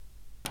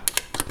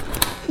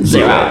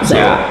0.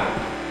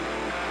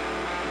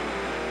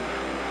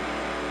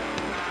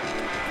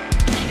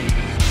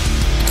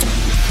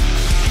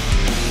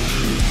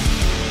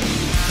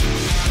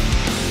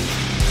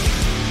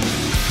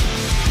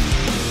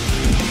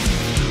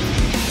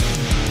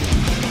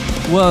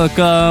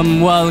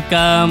 Welcome,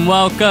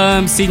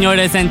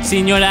 senores and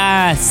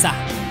senoras.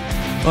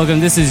 Welcome,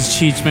 this is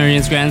Cheech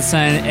Marian's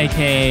grandson,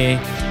 aka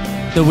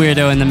the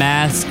weirdo in the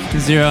mask,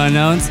 Zero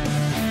Unknowns.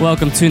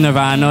 Welcome to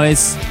Nirvana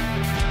Noize.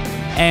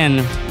 And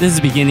this is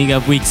the beginning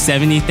of week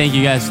 70. Thank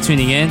you guys for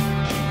tuning in.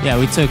 Yeah,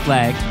 we took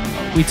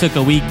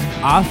a week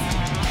off.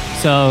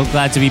 So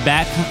glad to be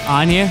back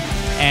on here.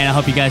 And I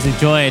hope you guys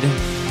enjoyed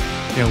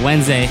your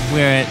Wednesday.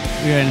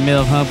 We're in the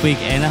middle of Hump Week,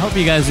 and I hope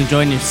you guys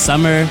enjoyed your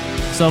summer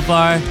so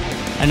far.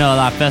 I know a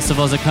lot of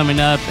festivals are coming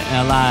up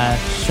and a lot of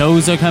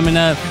shows are coming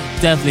up.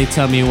 Definitely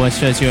tell me what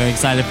shows you're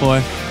excited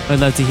for. I'd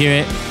love to hear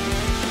it.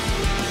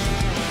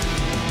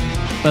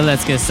 But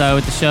let's get started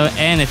with the show.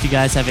 And if you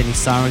guys have any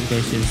song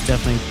recommendations,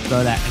 definitely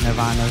throw that at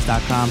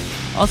nirvana.com.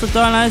 Also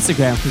throw it on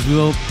Instagram, because we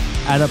will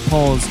add up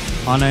polls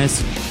on the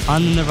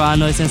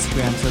Nirvana Noize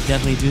Instagram. So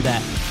definitely do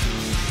that.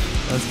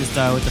 Let's get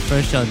started with the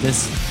first show.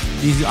 These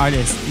are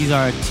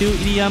two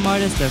EDM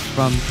artists. They're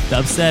from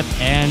dubstep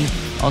and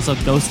also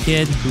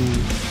GHØSTKID, who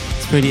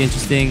is pretty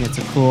interesting. It's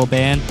a cool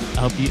band.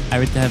 I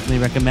would definitely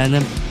recommend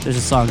them. There's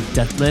a song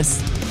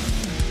DEATHLIST,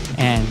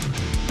 and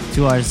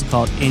two artists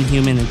called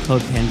INHUMAN and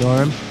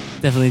Pandorum.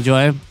 Definitely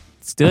enjoy them.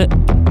 Let's do it.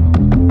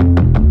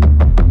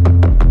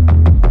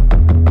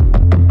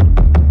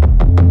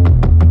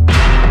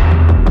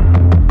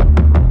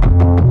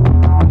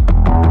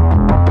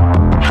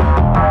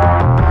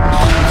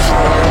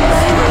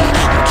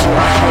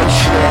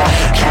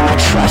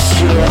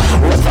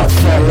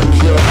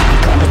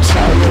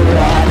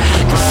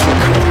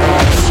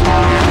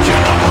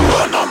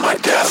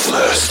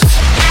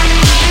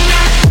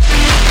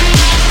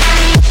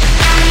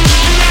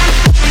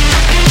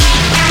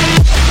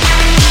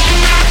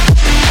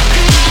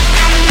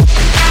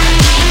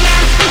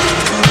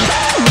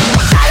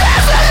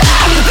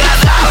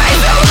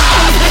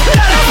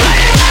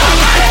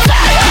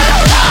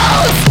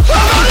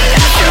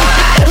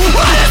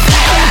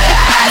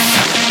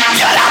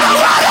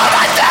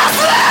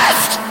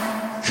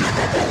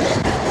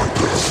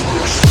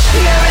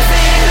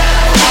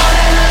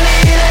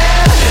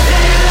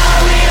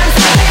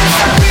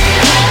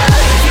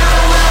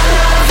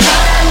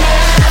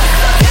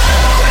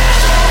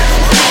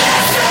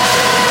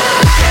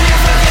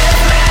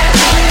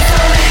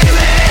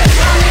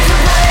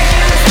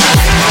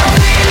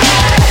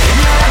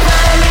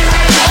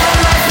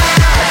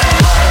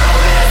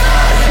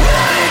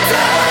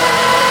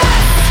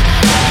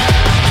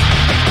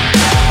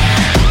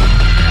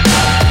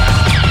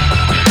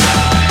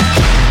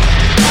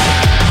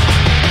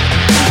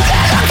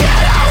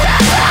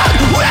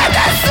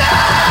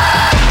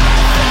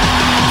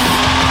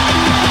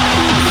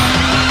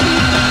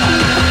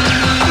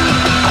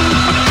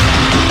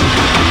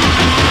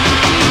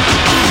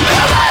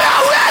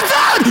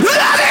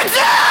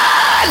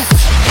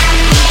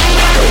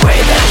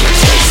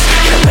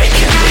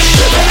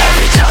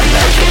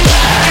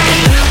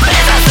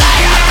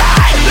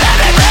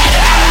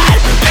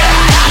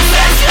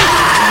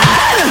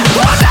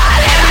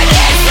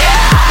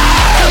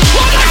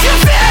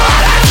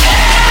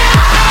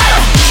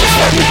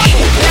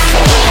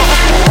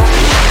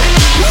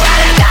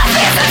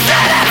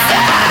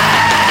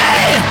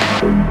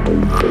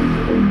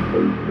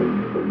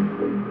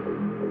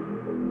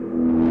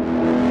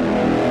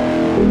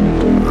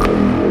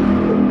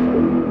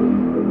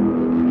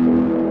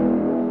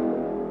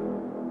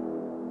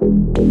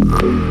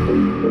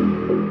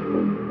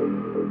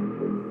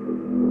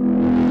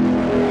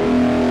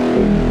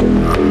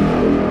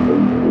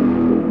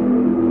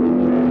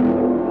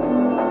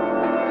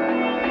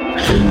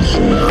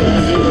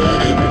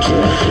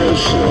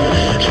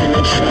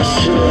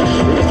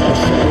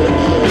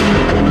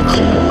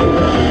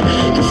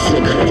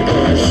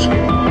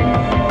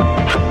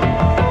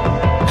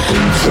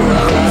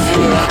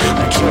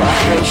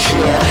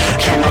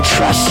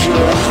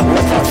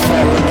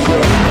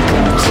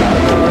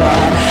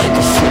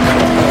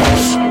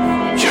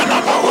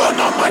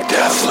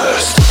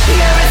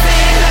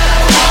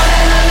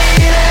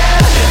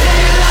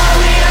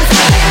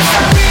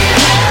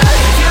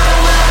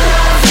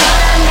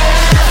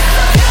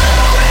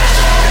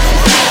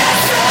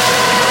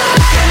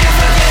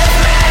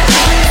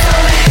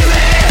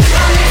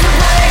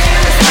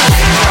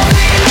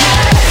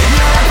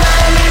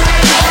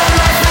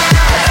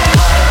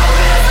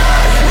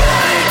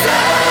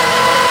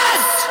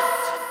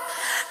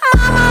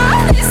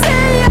 They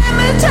say I'm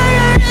a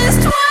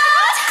terrorist.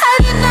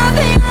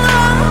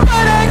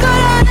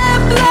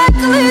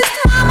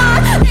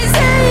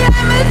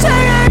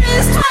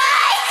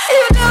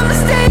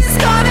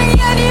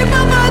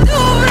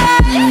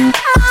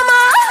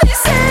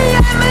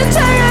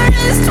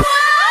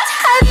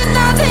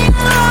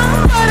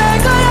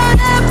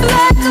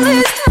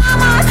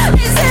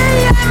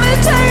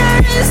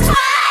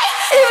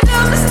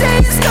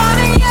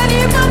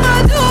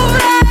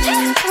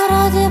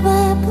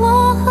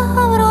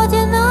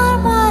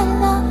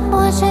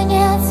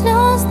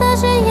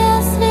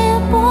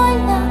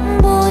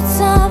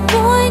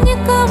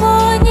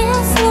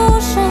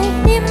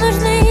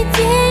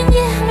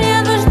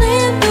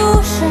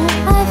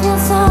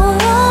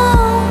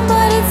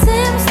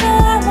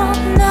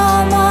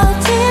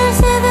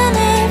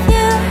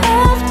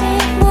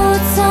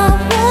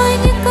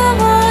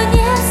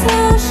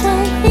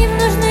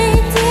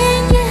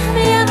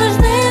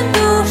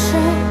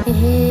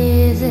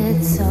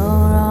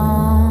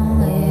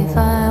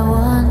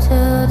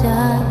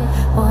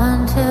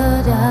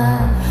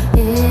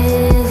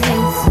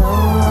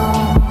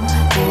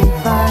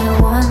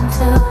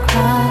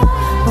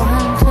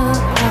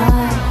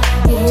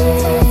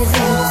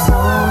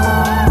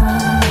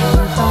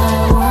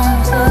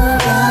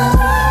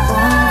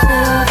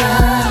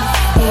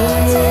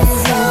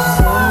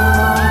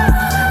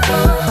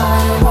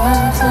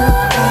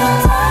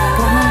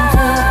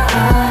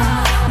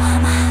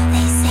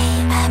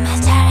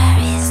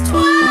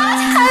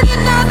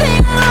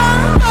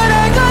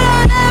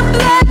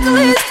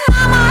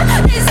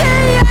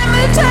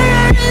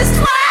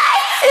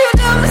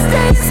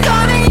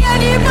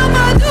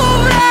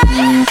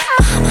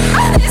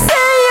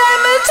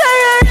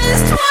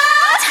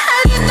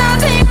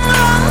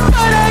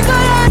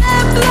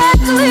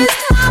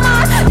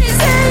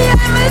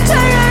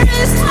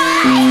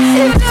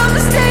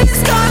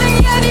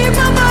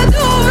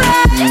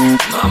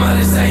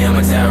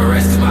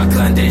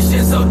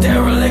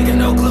 derelict and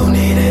no glue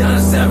needed. On a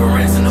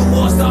severance and the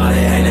war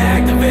started, ain't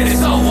activated.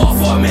 So war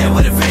for a man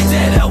with a bitch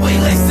that we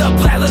laced up,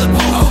 black little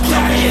boots.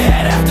 Okay, your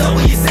head after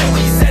what you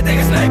said, they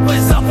got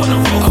snipers up on the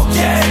roof.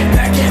 Okay,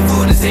 back in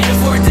food and singing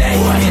for a day.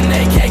 Get an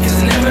AK cause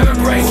it never ever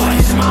breaks.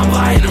 Get your mom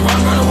by and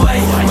run away.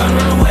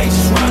 Run away,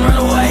 just run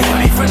away. Hit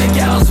me from the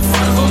gallows in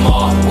front of them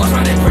all. Watch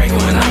my neck break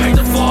when I make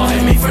the fall.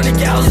 Hit me from the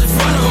gallows in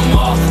front of them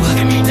all. Look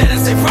at me dead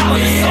and say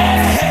problem is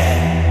solved.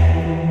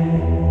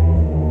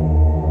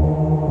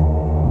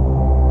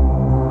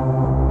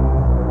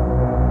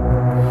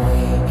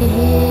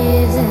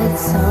 Is it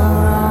so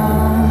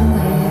wrong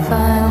if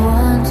I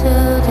want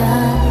to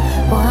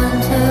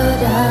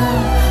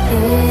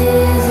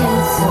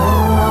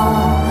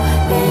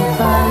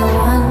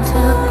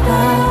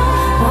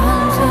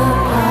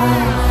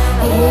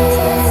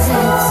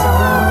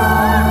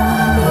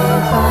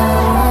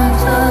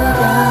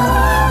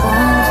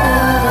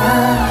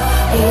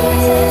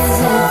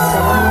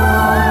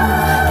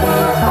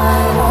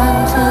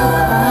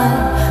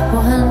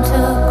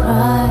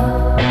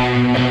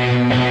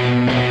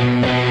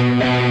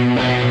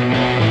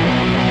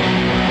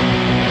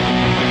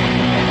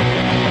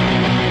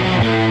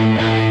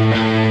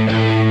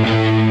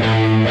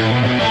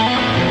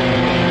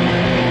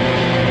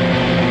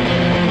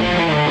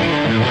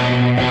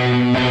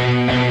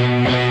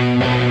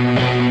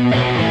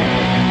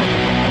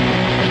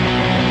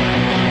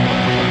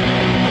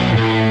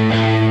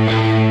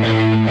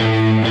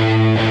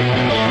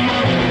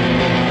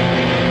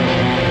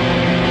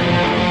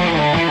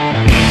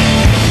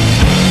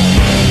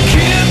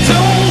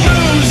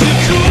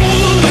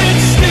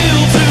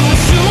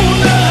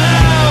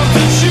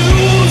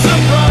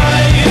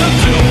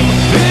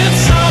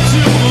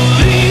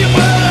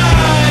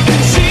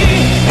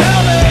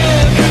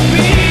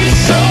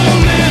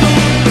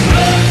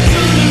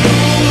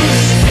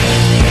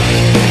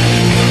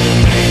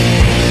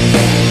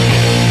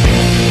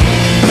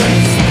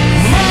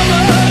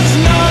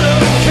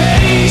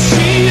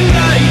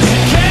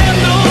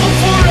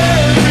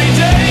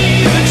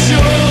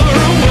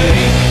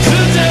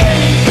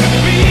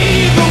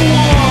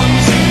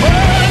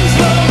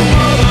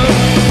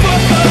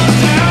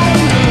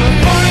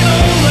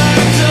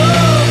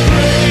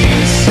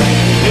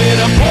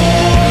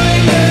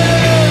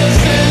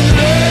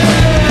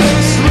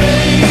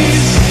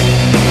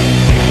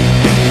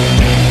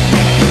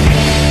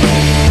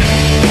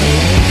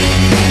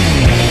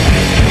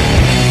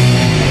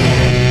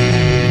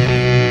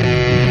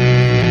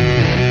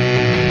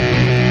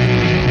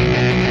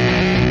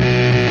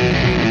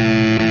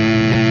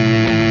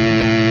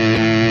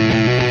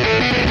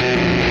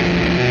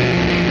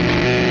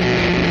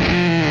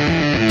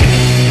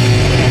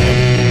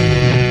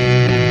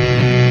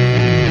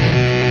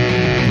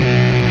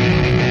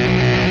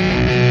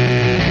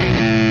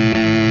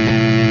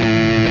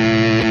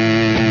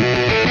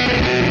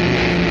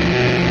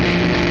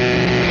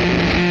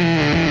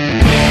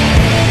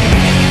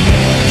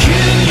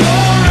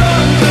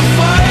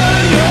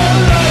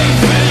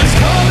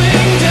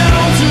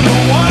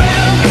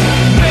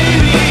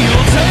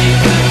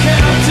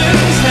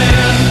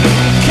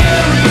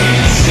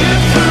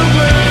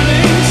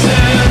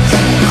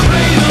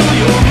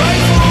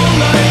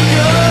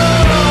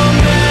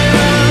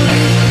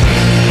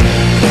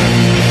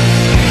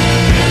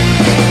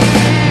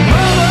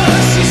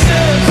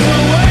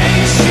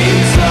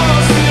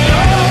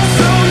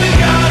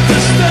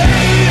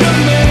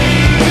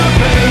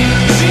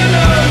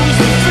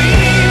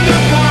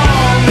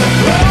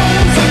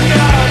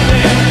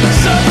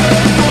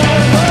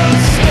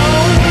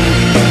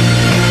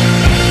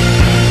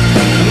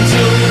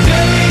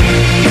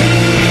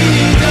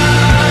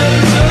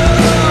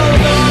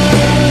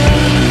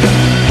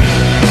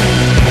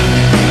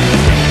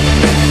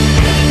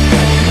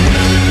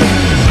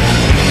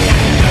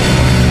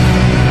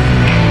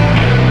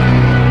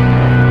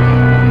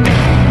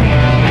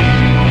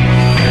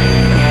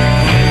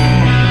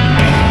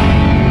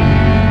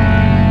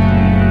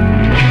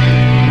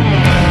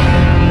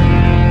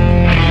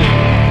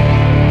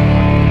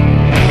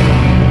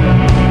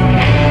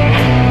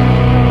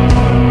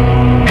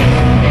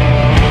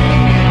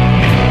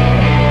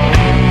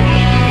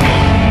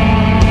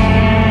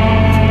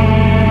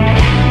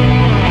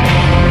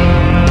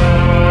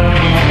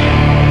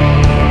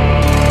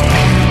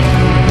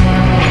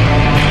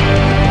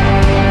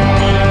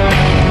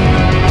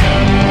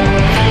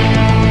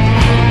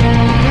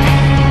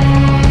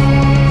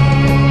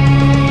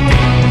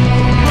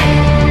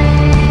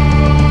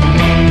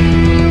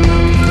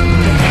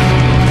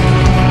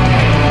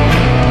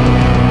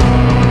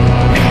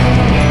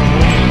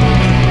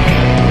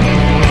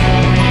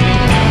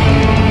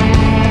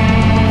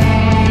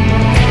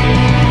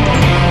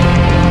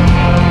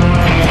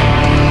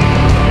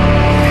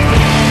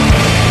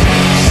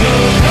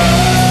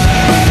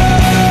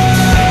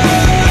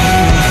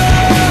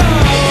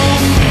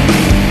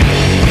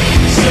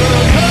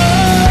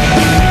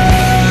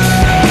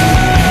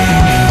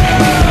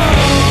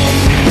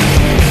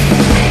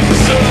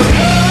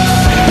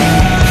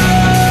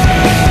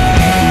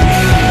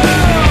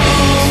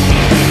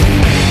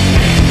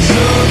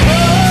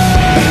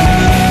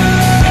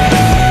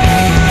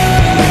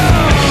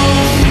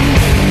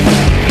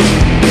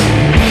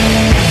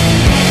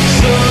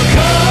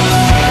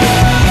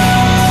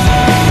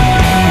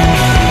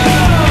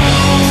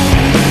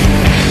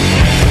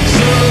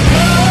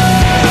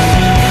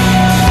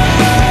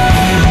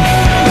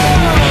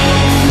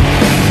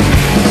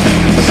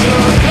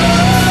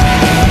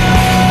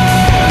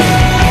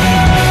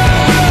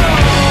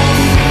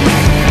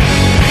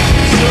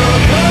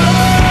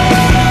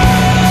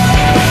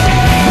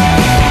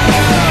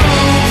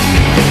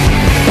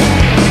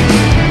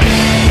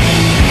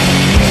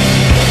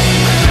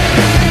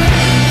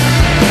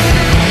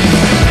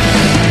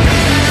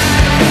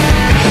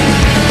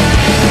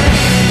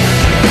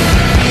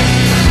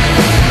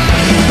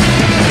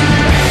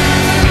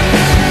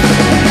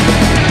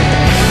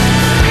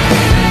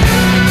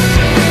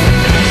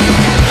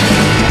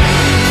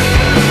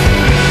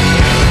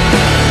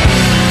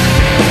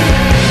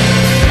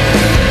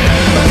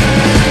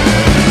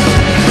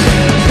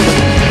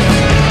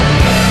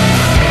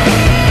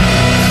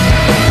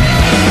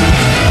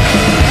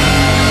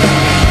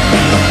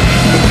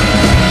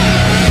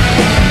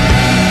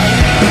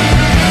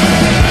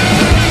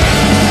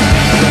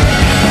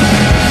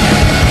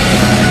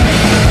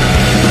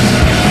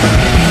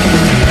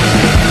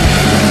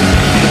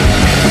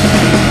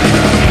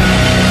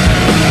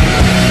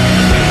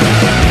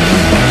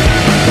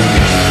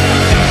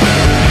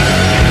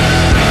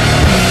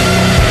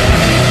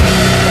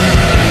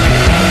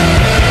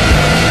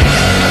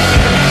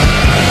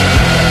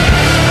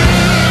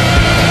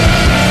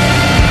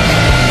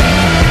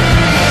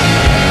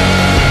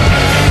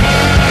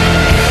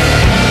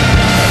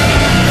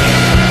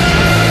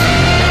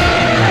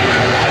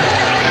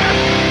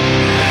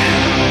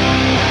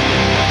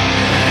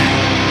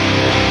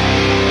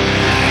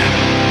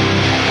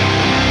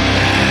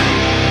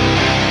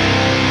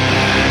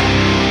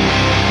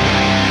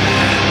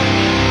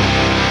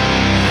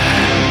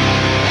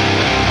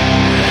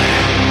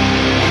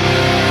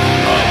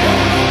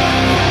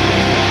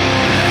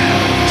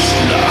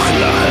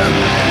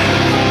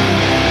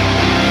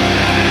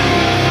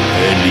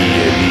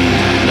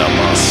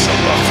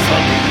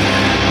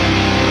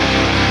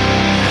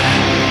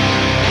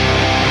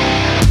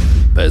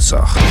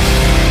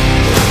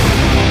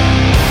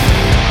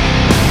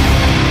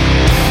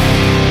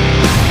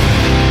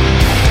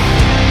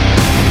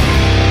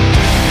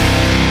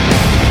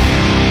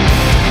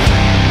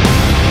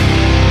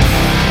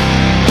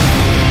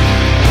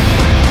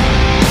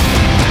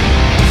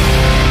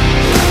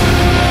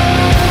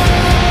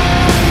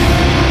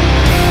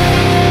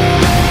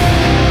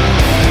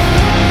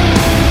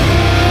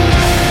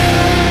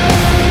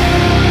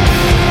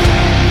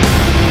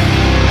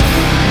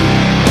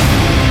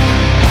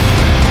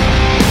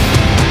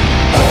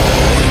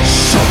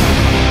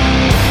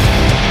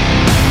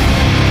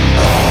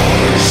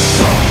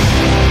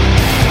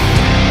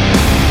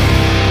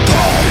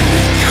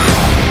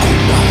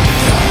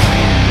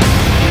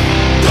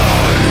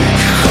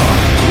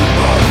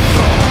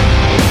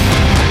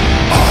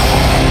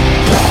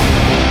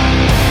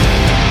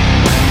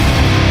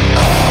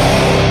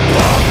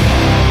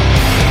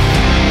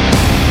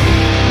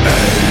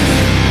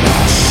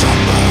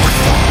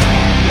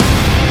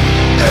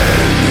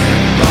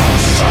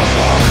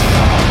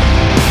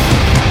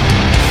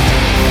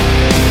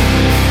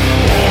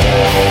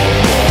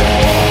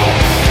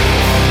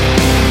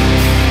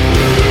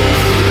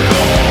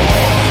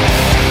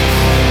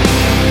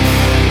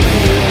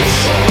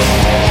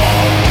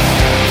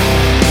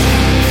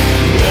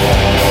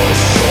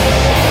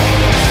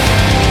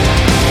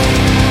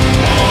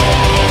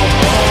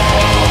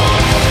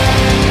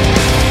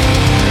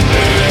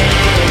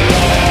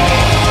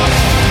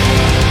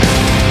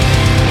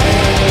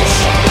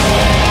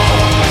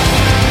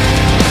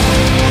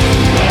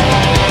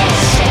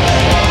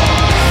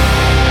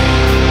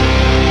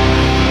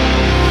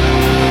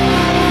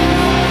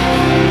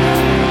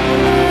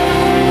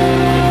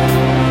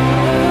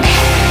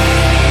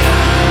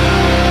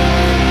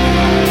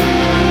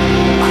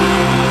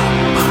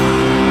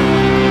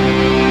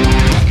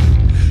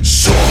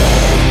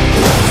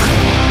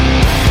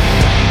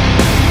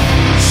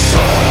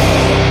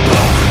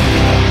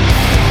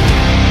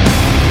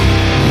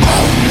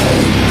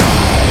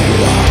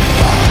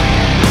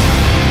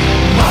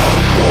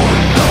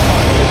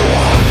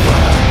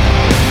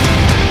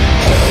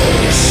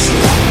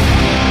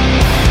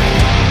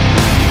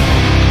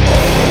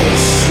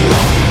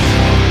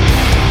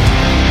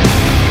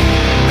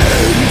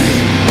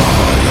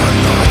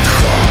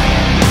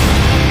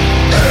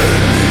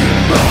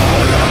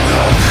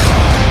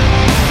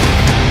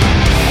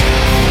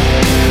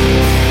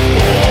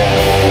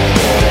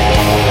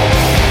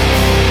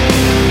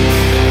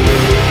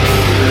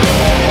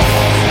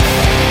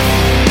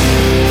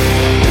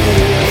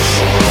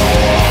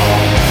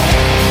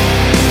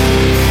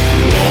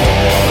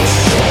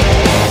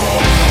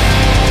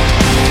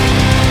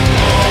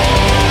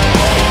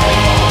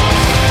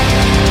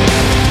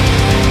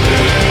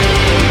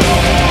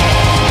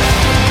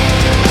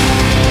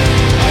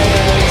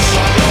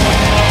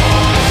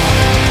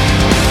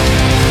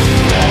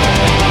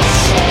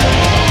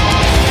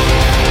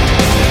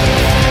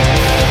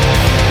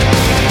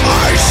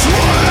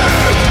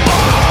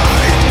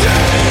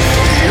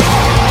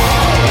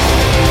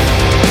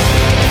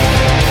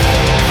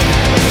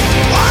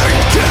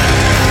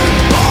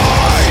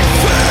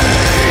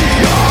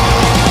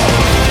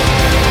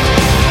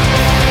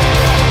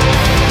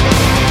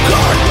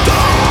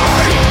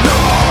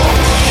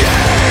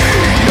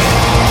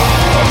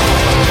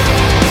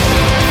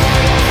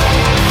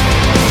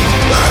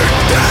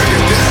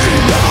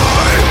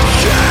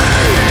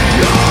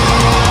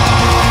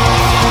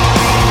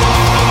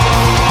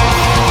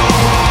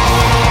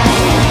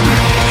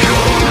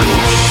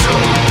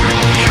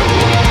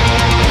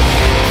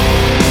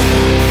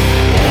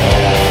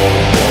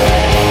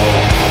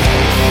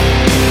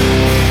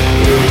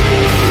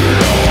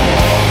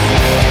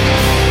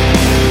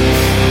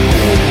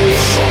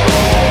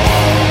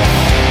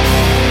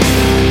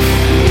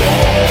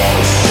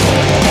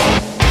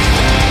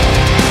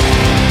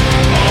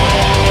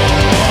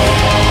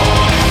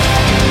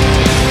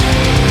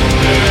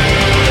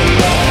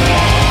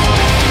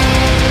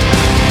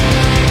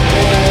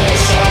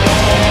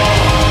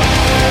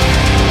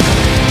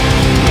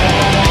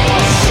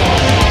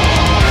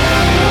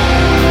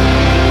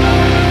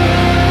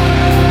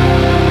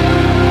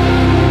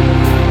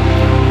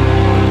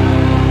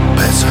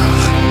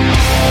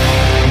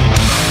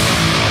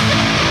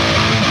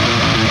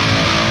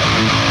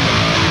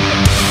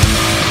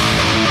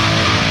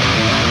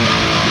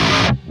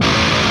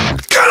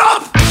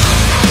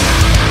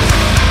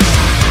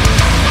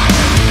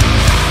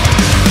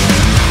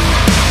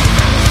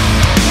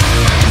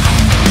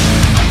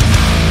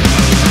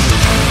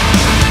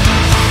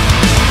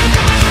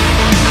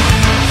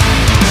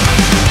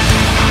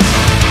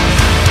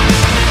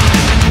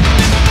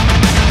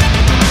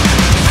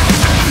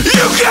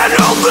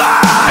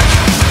back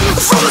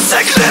from the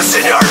sickness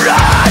in your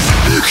head.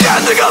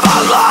 Can't think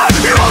about life,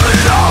 you only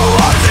know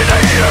what's in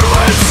here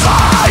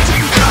inside.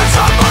 Can't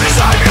somebody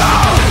save you?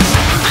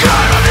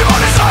 Can't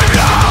anybody save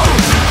you?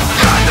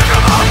 Can't think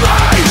about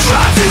life,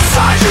 trapped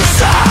inside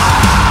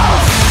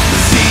yourself.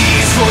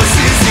 These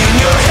voices in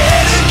your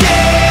head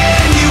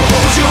again, you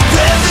hold your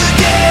breath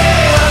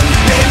again,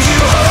 and you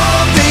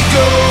hope they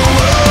go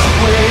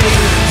away.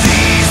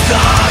 These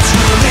thoughts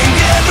ruling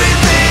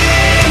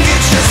everything,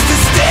 it's just a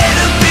state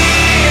of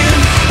being,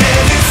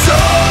 and it's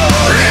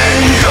all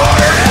in your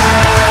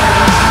head.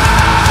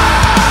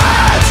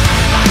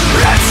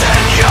 It's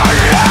in your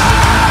head.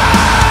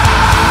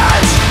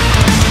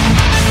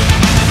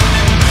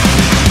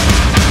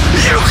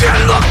 You can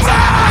look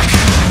back,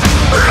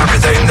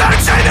 everything that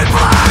is tainted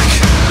black.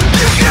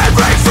 You can't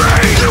break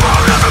free, you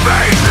won't ever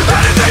be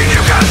anything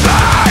you can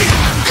be.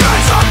 Can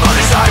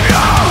somebody save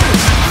you?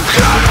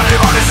 Can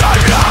anybody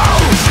save you?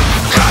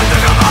 Can't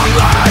think about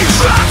life,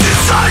 trapped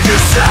inside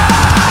yourself.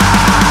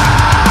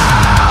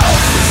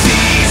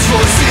 These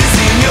voices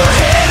in your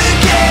head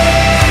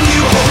again,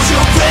 you hold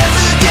your breath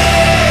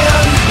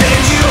again,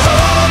 and you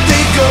hope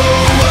they go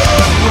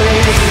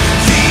away.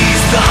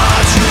 These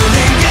thoughts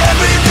ruling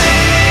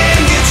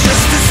everything, it's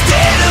just a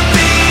state of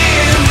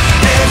being,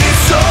 and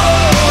it's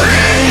all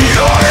in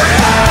your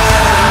head.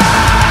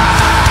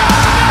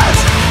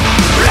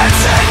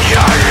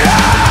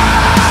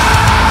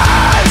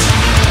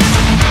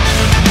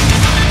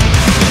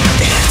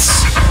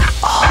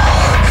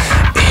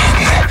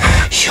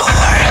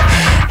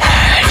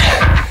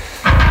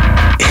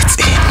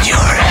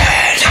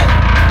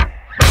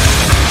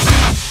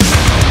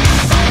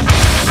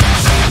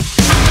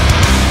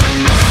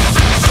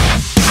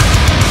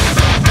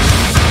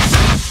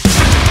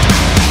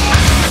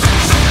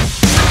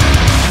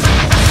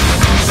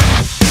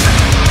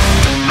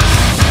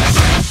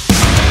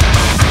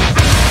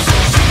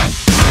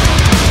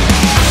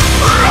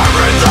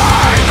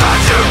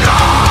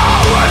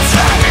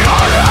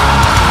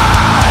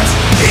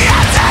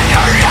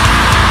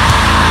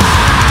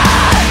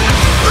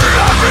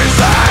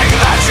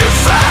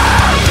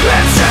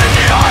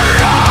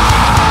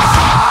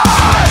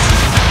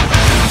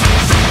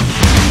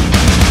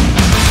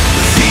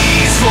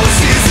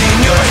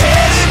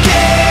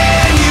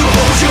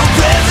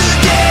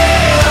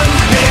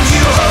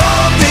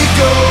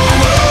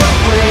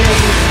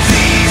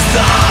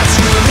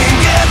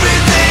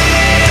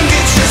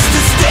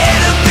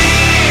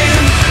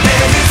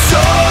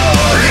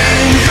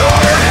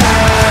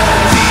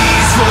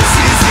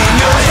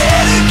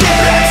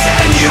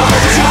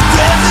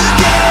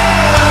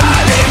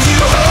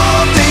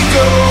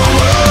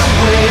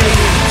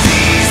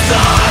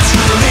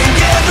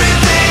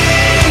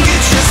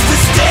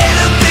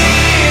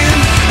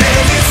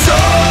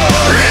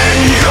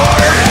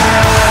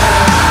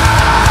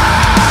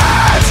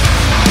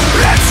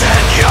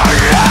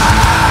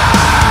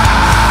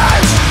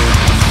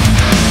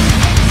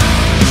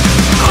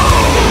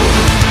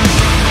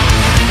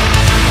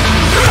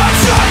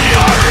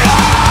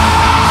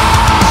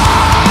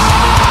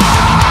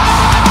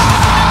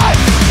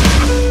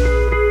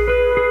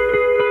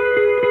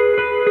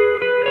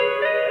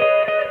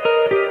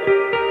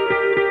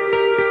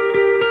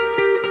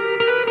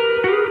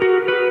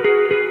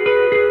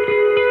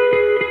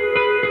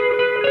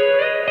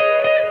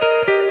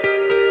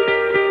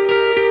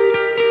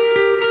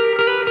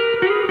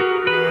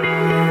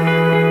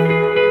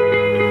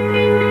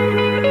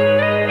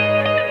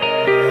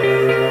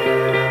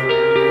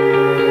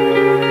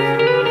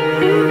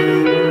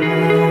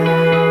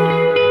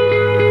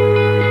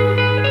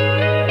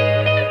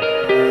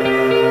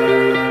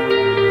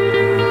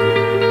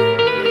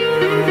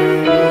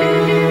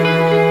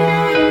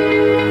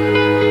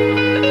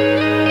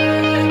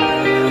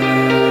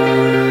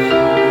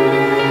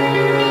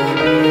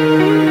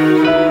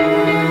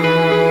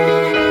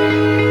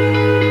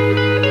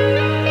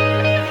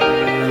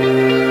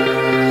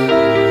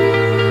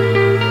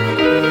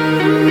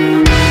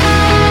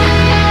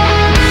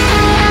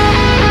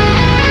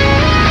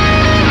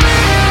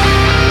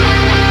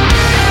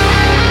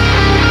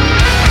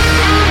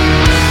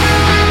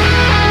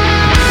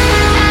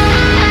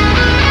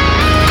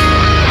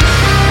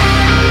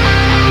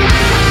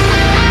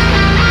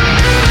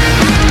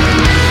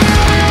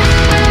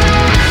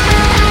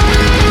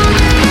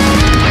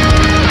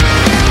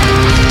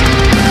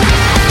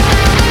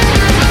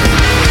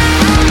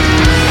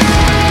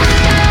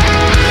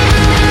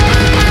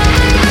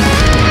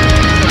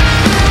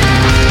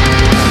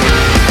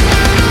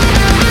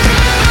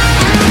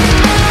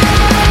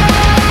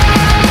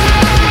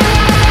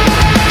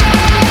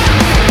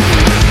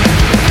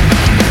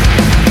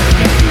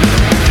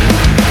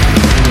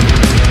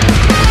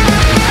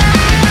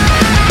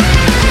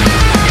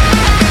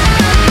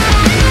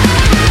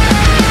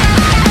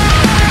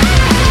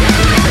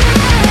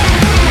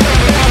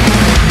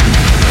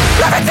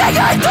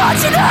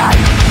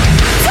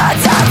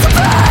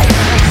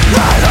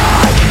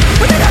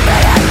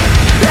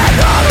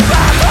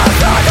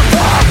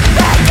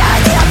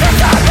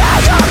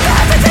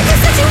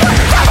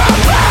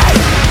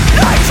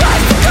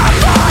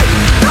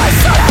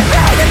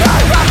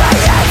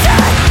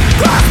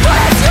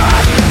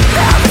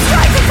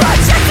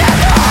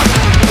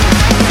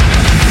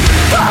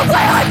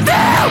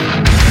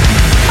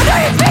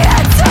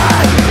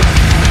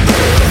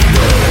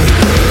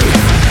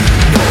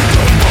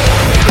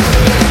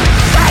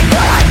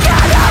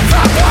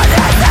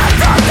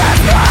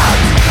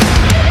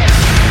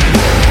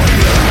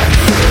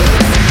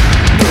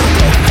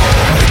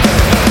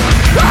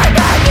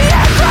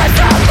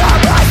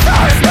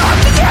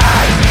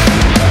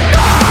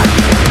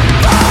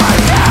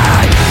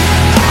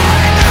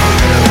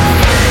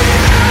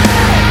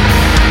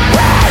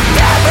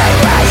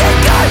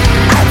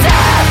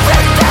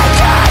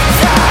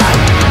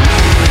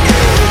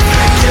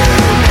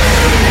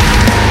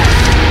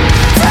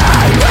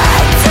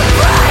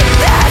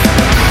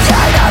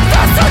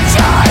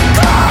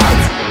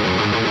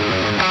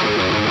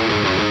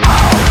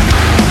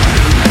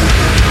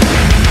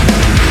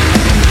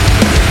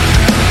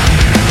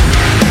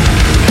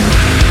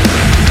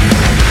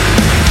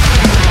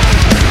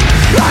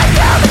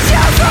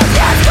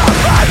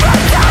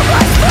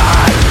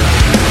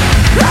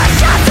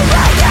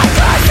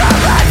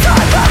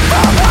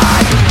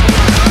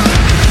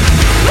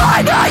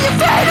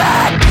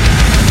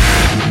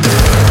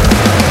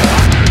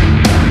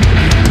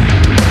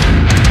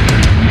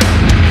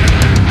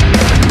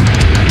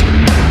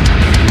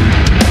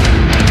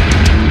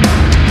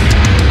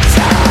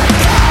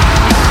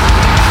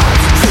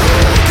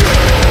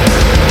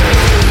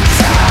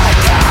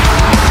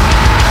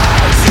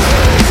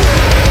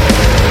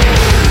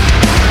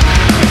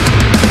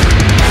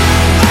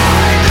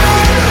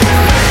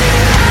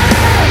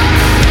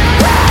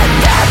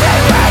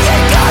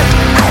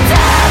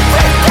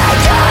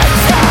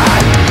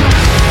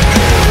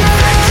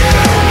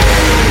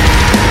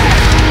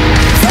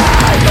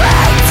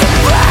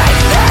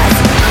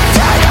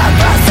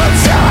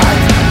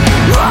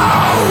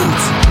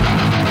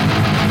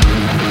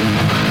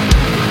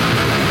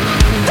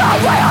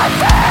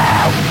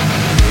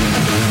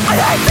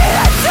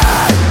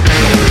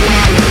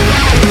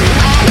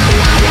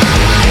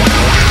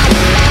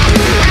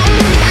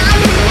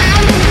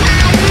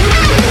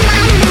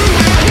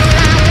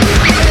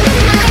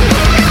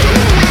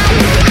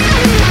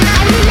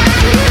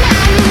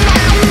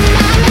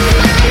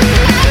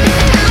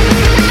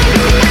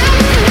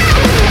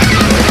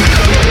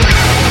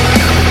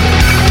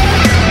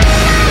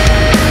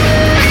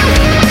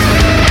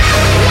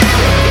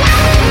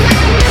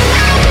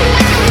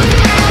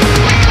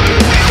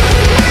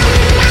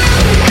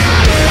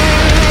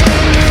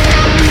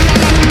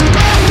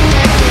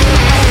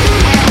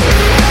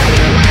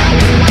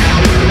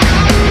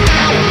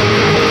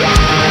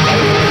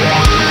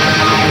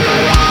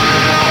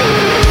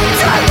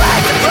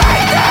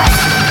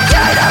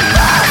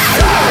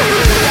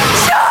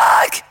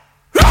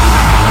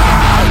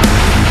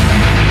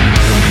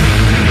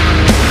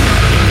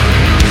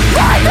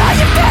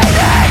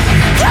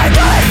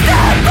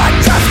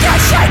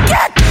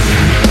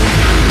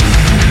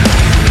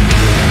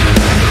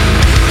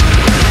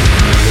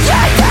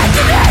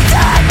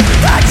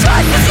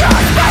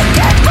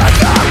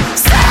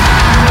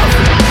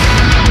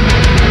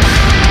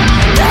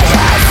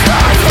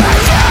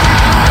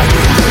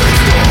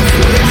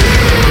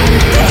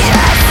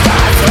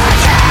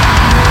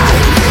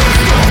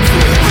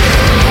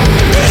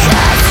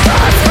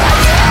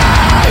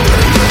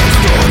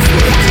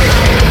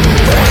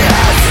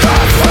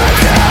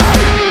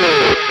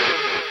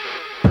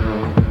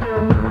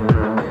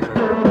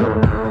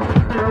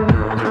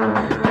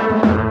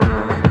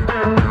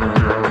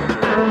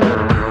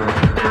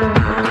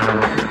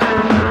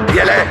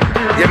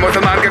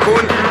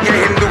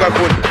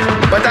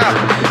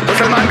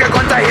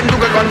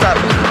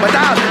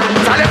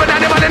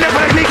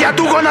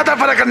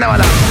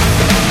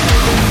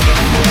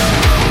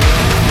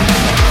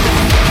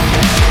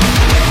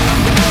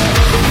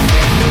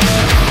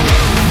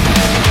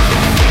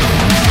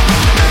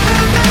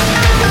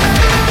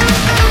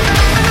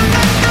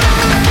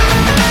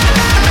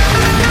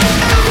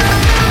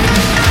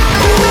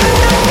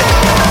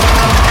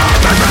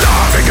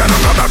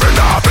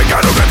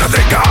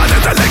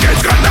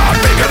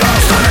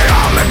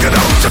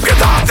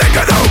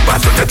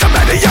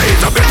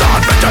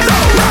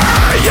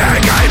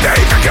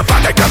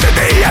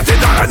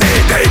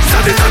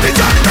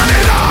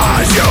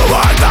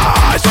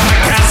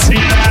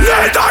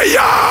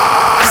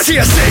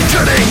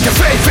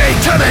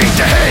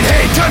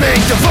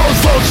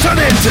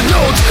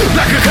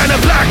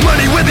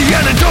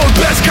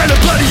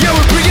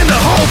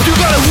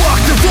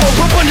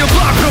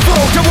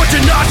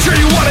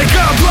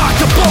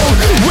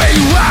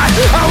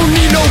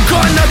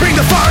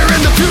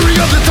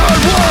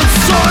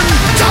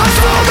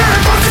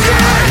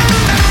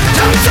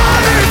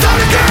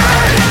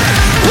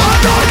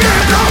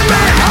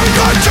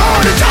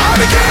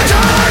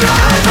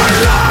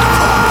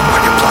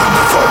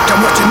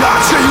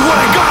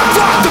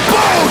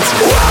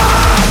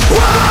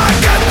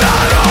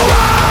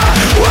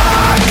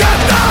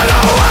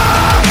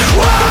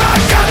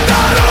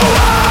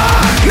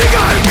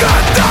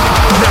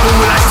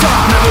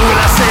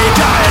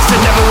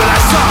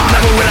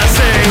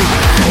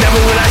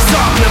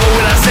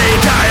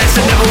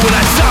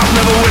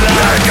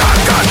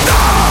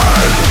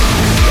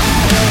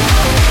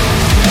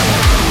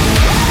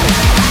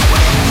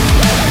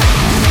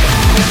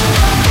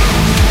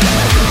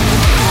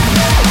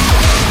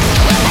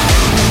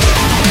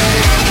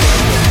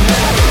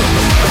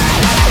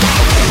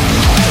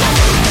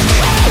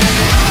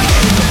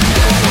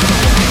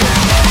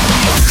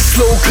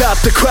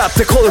 The crap,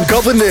 they call them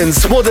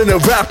governance. More than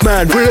a rap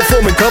man, we're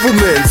reforming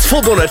governments.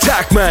 Full on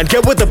attack man,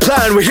 get with the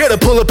plan. We're here to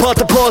pull apart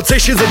the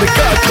politicians and the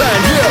God plan.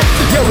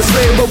 Yeah, we're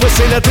saying, but we're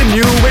saying nothing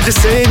new. We're just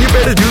saying you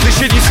better do the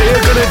shit you say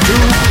you're gonna do.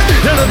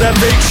 None of that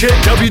fake shit,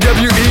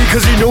 WWE,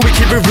 cause you know we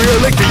keep it real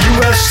like the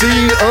UFC.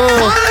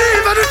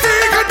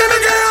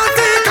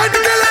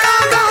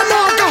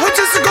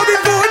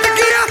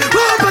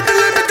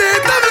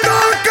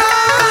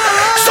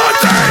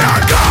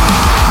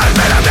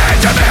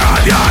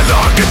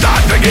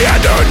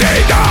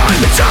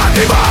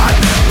 Shatiman,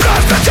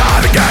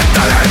 भ्रष्टाचार के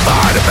तले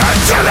पर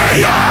चले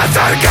यहाँ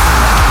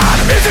सरकार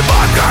इसी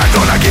बात का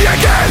तोड़ा किया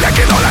गया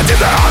लेकिन होना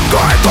जिसे हमको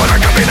है तोड़ा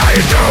कभी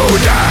नहीं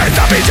छूटे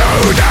तभी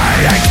छूटे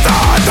एक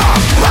साथ हम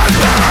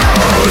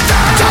मजबूत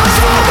हैं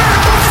transforming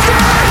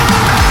pushkin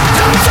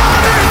जब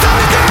सारे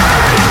डर गए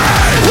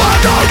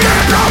वादों के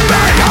भ्रम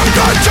में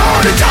हमको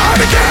छोड़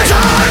जाने के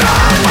सारा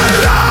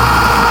मल्ला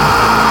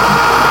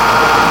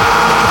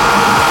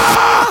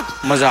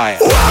मजा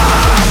आया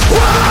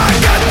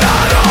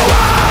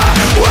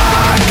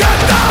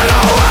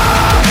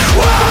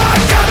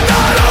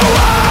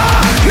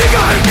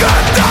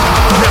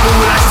Never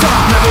will I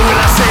stop, never will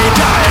I say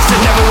die. I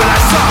said never will I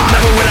stop,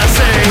 never will I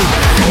say.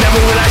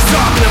 Never will I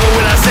stop, never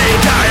will I say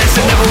die. I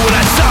said never will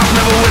I stop,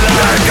 never will I.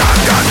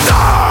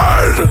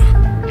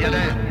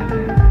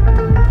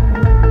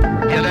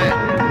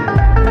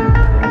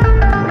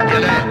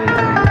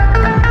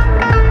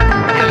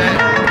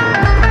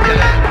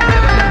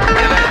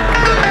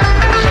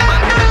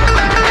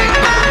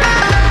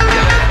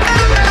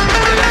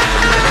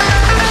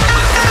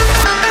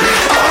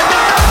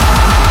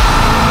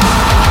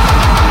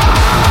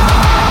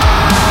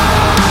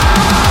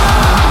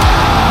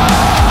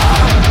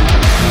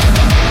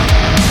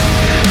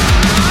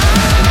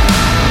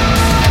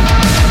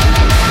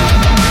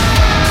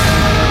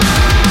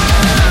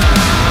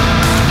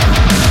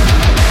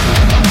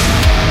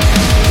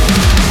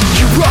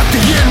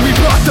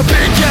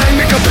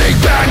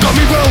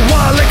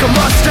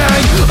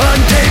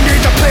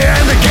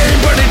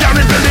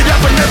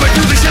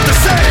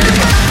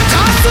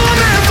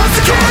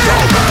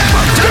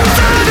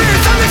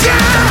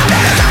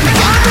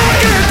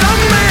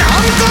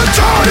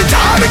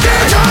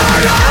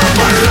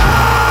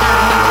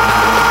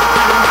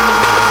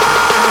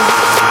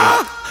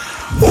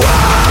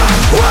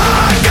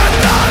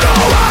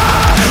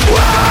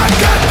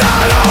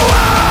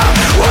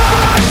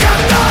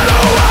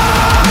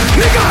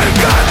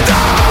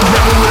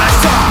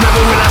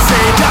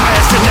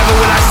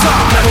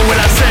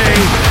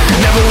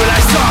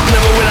 stop,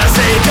 never will I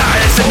say die.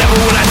 I said never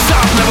will I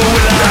stop, never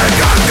will I.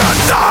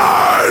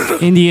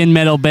 Indian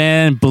metal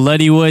band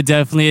Bloodywood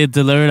definitely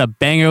delivered a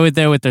banger with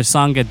their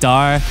song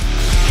Gaddaar. I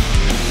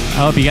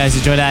hope you guys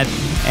enjoy that.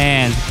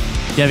 And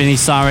if you have any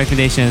song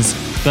recommendations,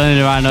 go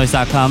to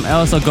NirvanaNoise.com. And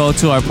also go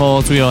to our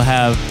polls. We'll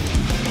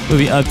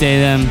be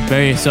updating them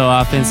very so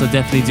often, so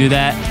definitely do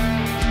that.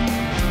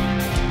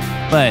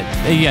 But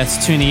thank you guys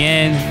for tuning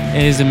in.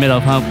 It is the middle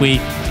of Hump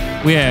Week.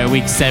 We are at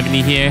week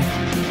 70 here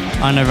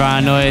on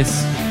Nirvana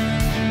Noise.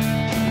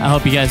 I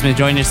hope you guys have been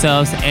enjoying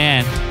yourselves,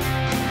 and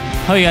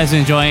hope you guys have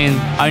been enjoying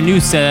our new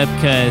setup,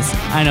 because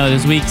I know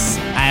there's weeks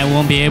I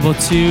won't be able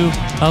to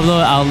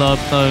upload. I'll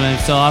upload them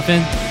so often,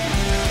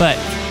 but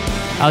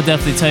I'll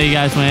definitely tell you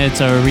guys when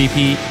it's a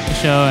repeat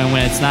show and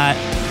when it's not.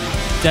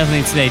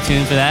 Definitely stay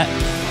tuned for that.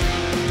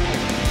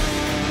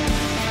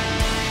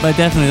 But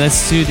definitely,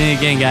 let's tune in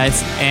again,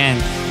 guys, and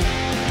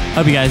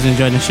hope you guys are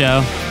enjoying the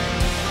show.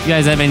 If you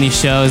guys have any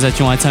shows that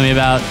you want to tell me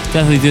about,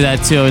 definitely do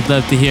that too. I would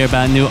love to hear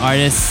about new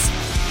artists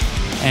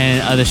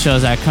and other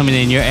shows that are coming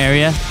in your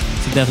area,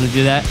 so definitely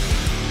do that.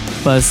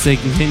 But let's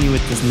continue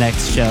with this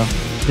next show.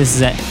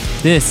 This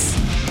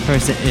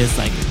person is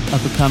like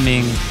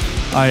up-and-coming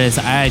artist.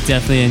 I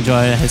definitely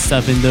enjoy his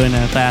stuff been doing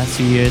in the past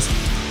few years.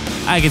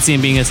 I can see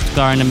him being a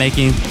star in the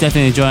making.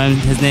 Definitely enjoy him.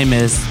 His name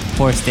is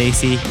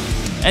POORSTACY,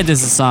 and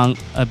this is the song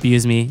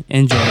Abuse Me.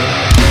 Enjoy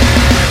it.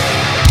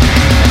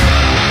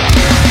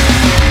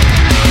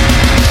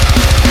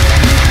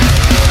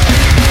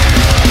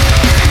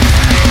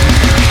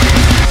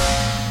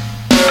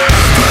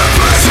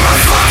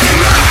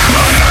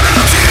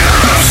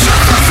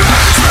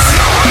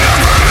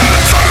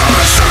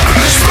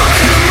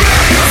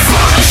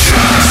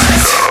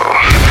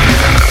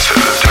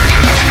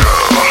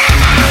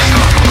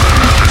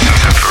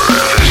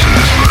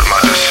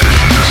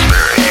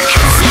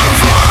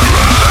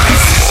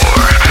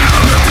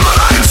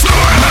 More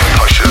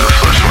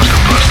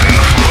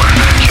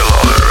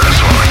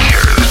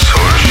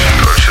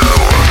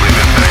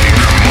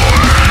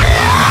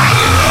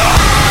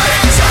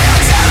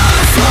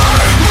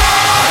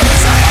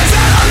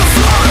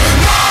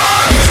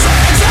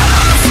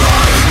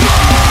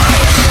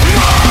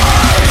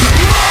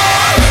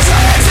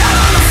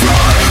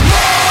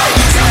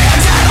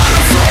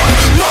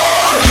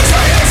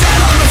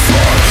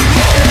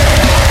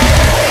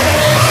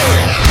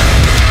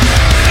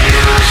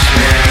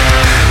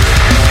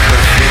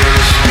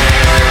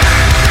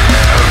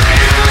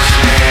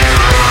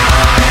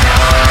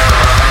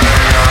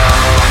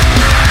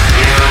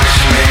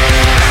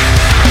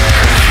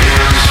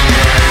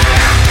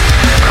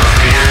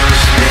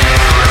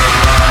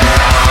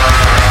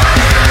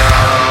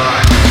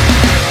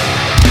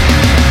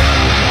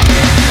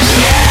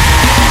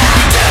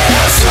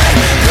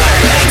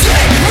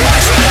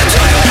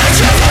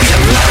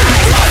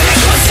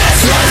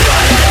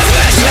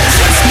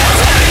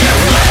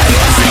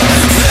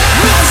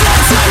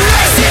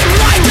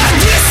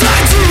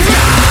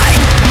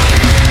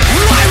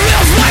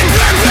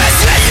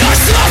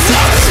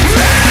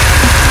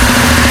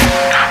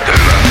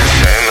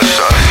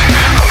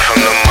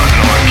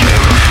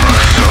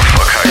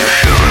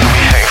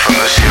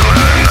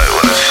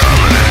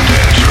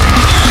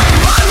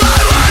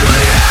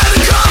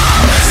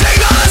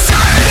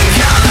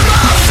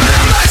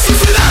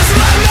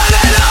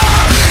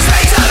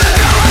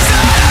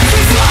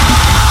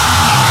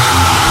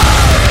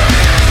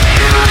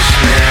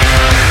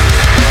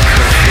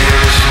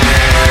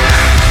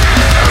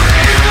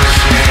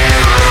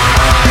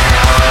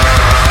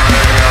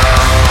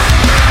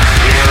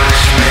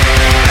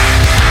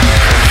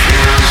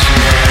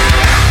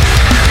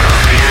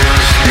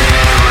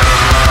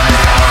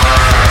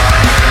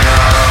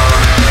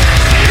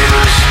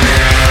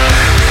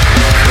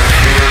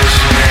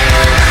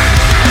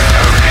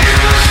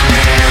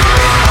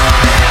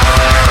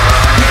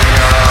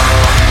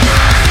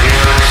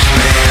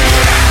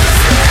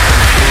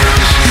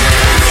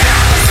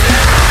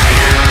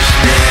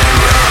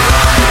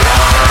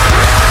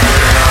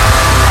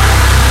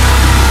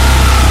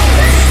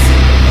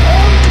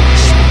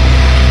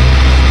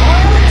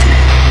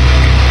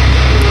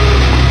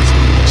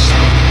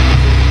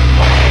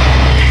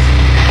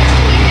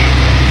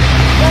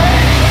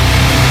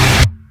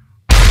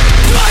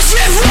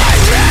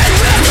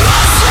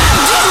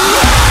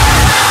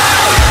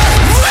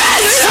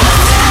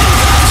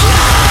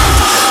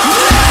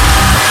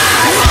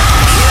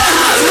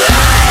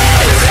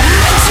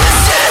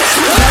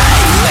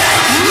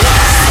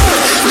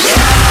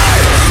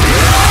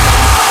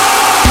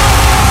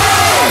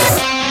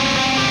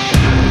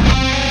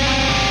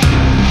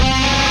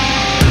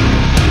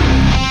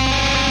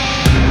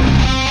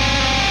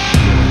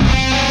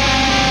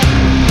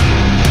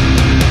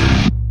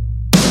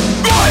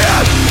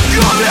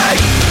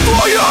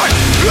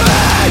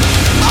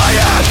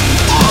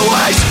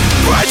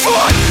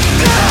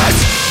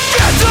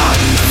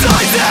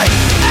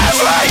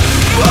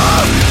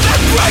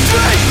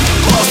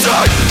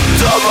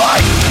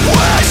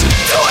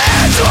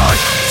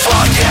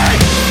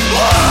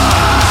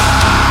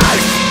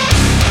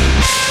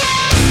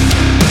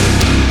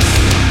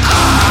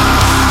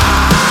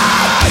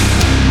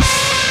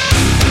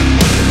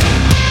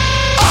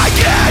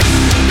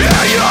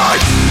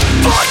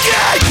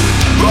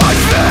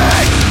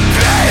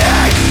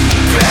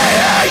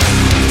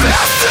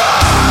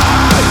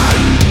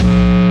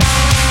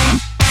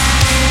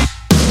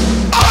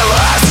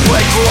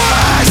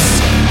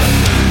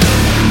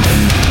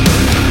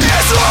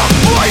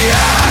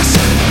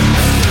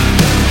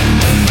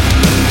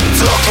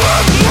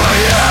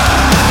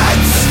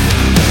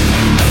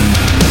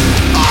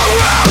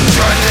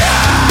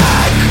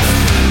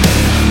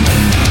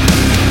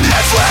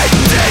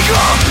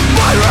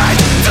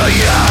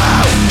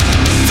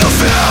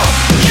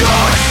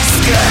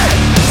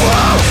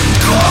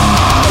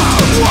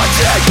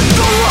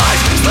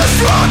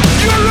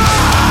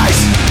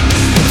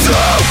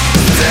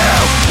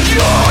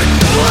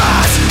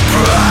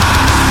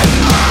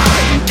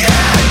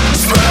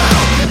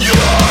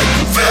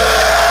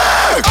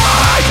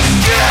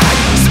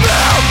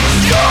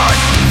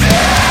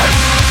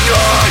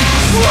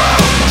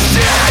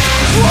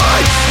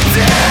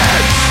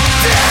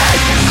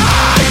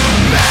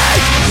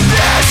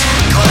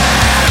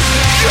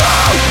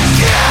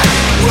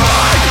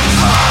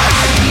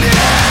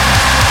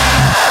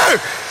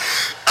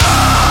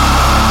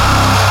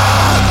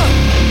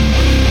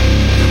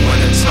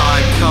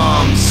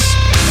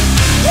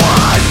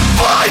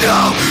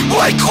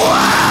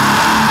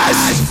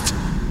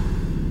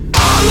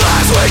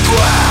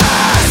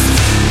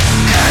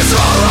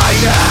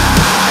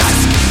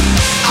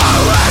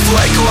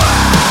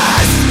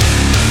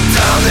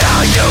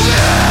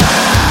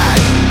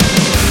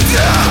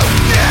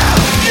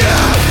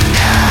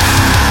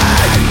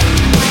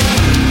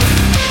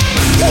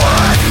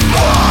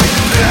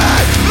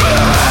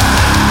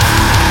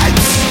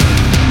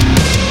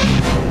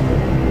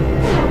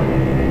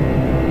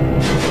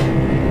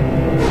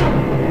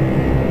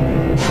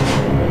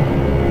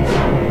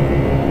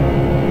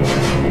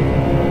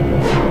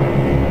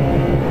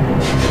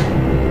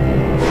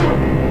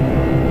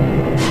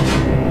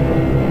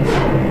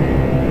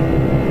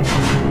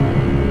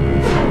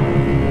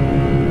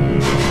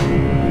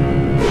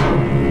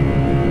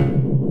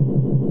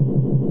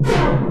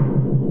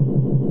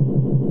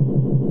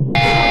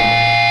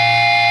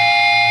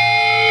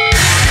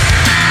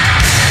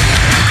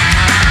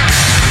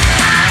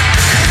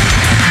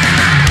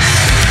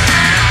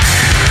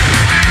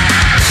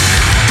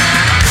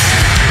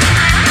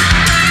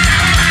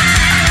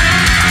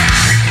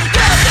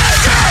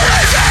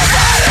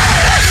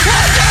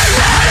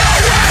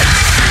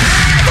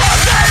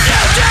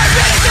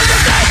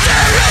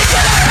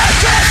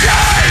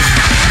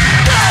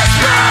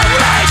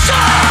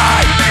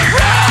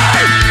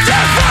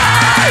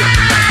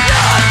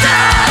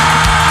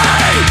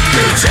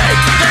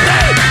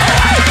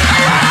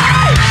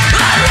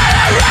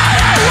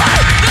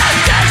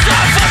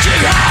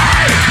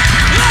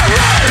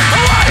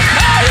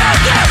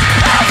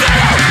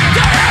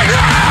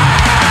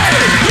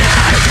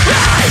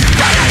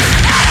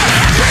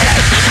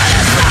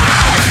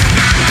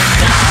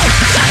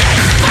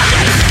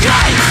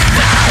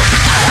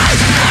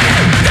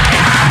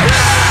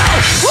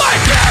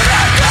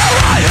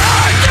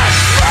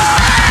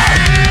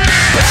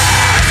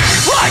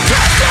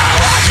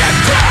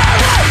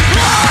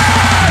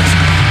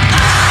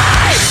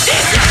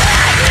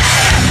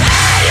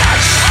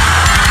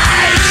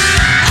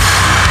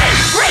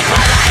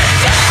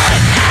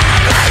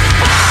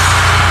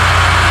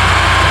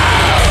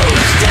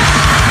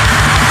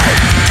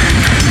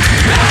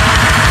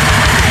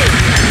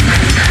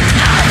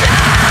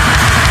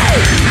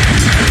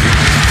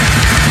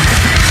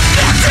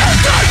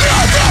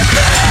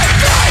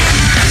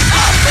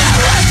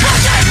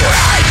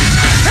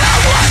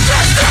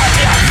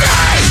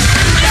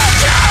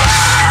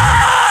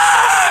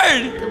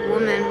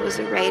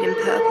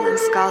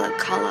scarlet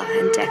collar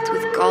and decked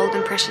with gold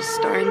and precious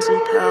stones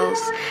and pearls,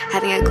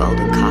 having a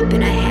golden cup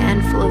in her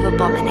hand full of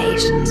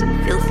abominations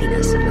and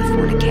filthiness of her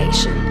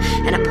fornication,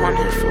 and upon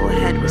her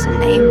forehead was a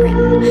name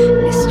written,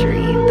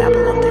 Mystery,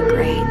 Babylon the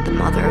Great, the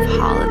mother of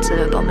harlots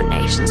and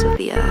abominations of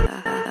the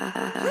earth.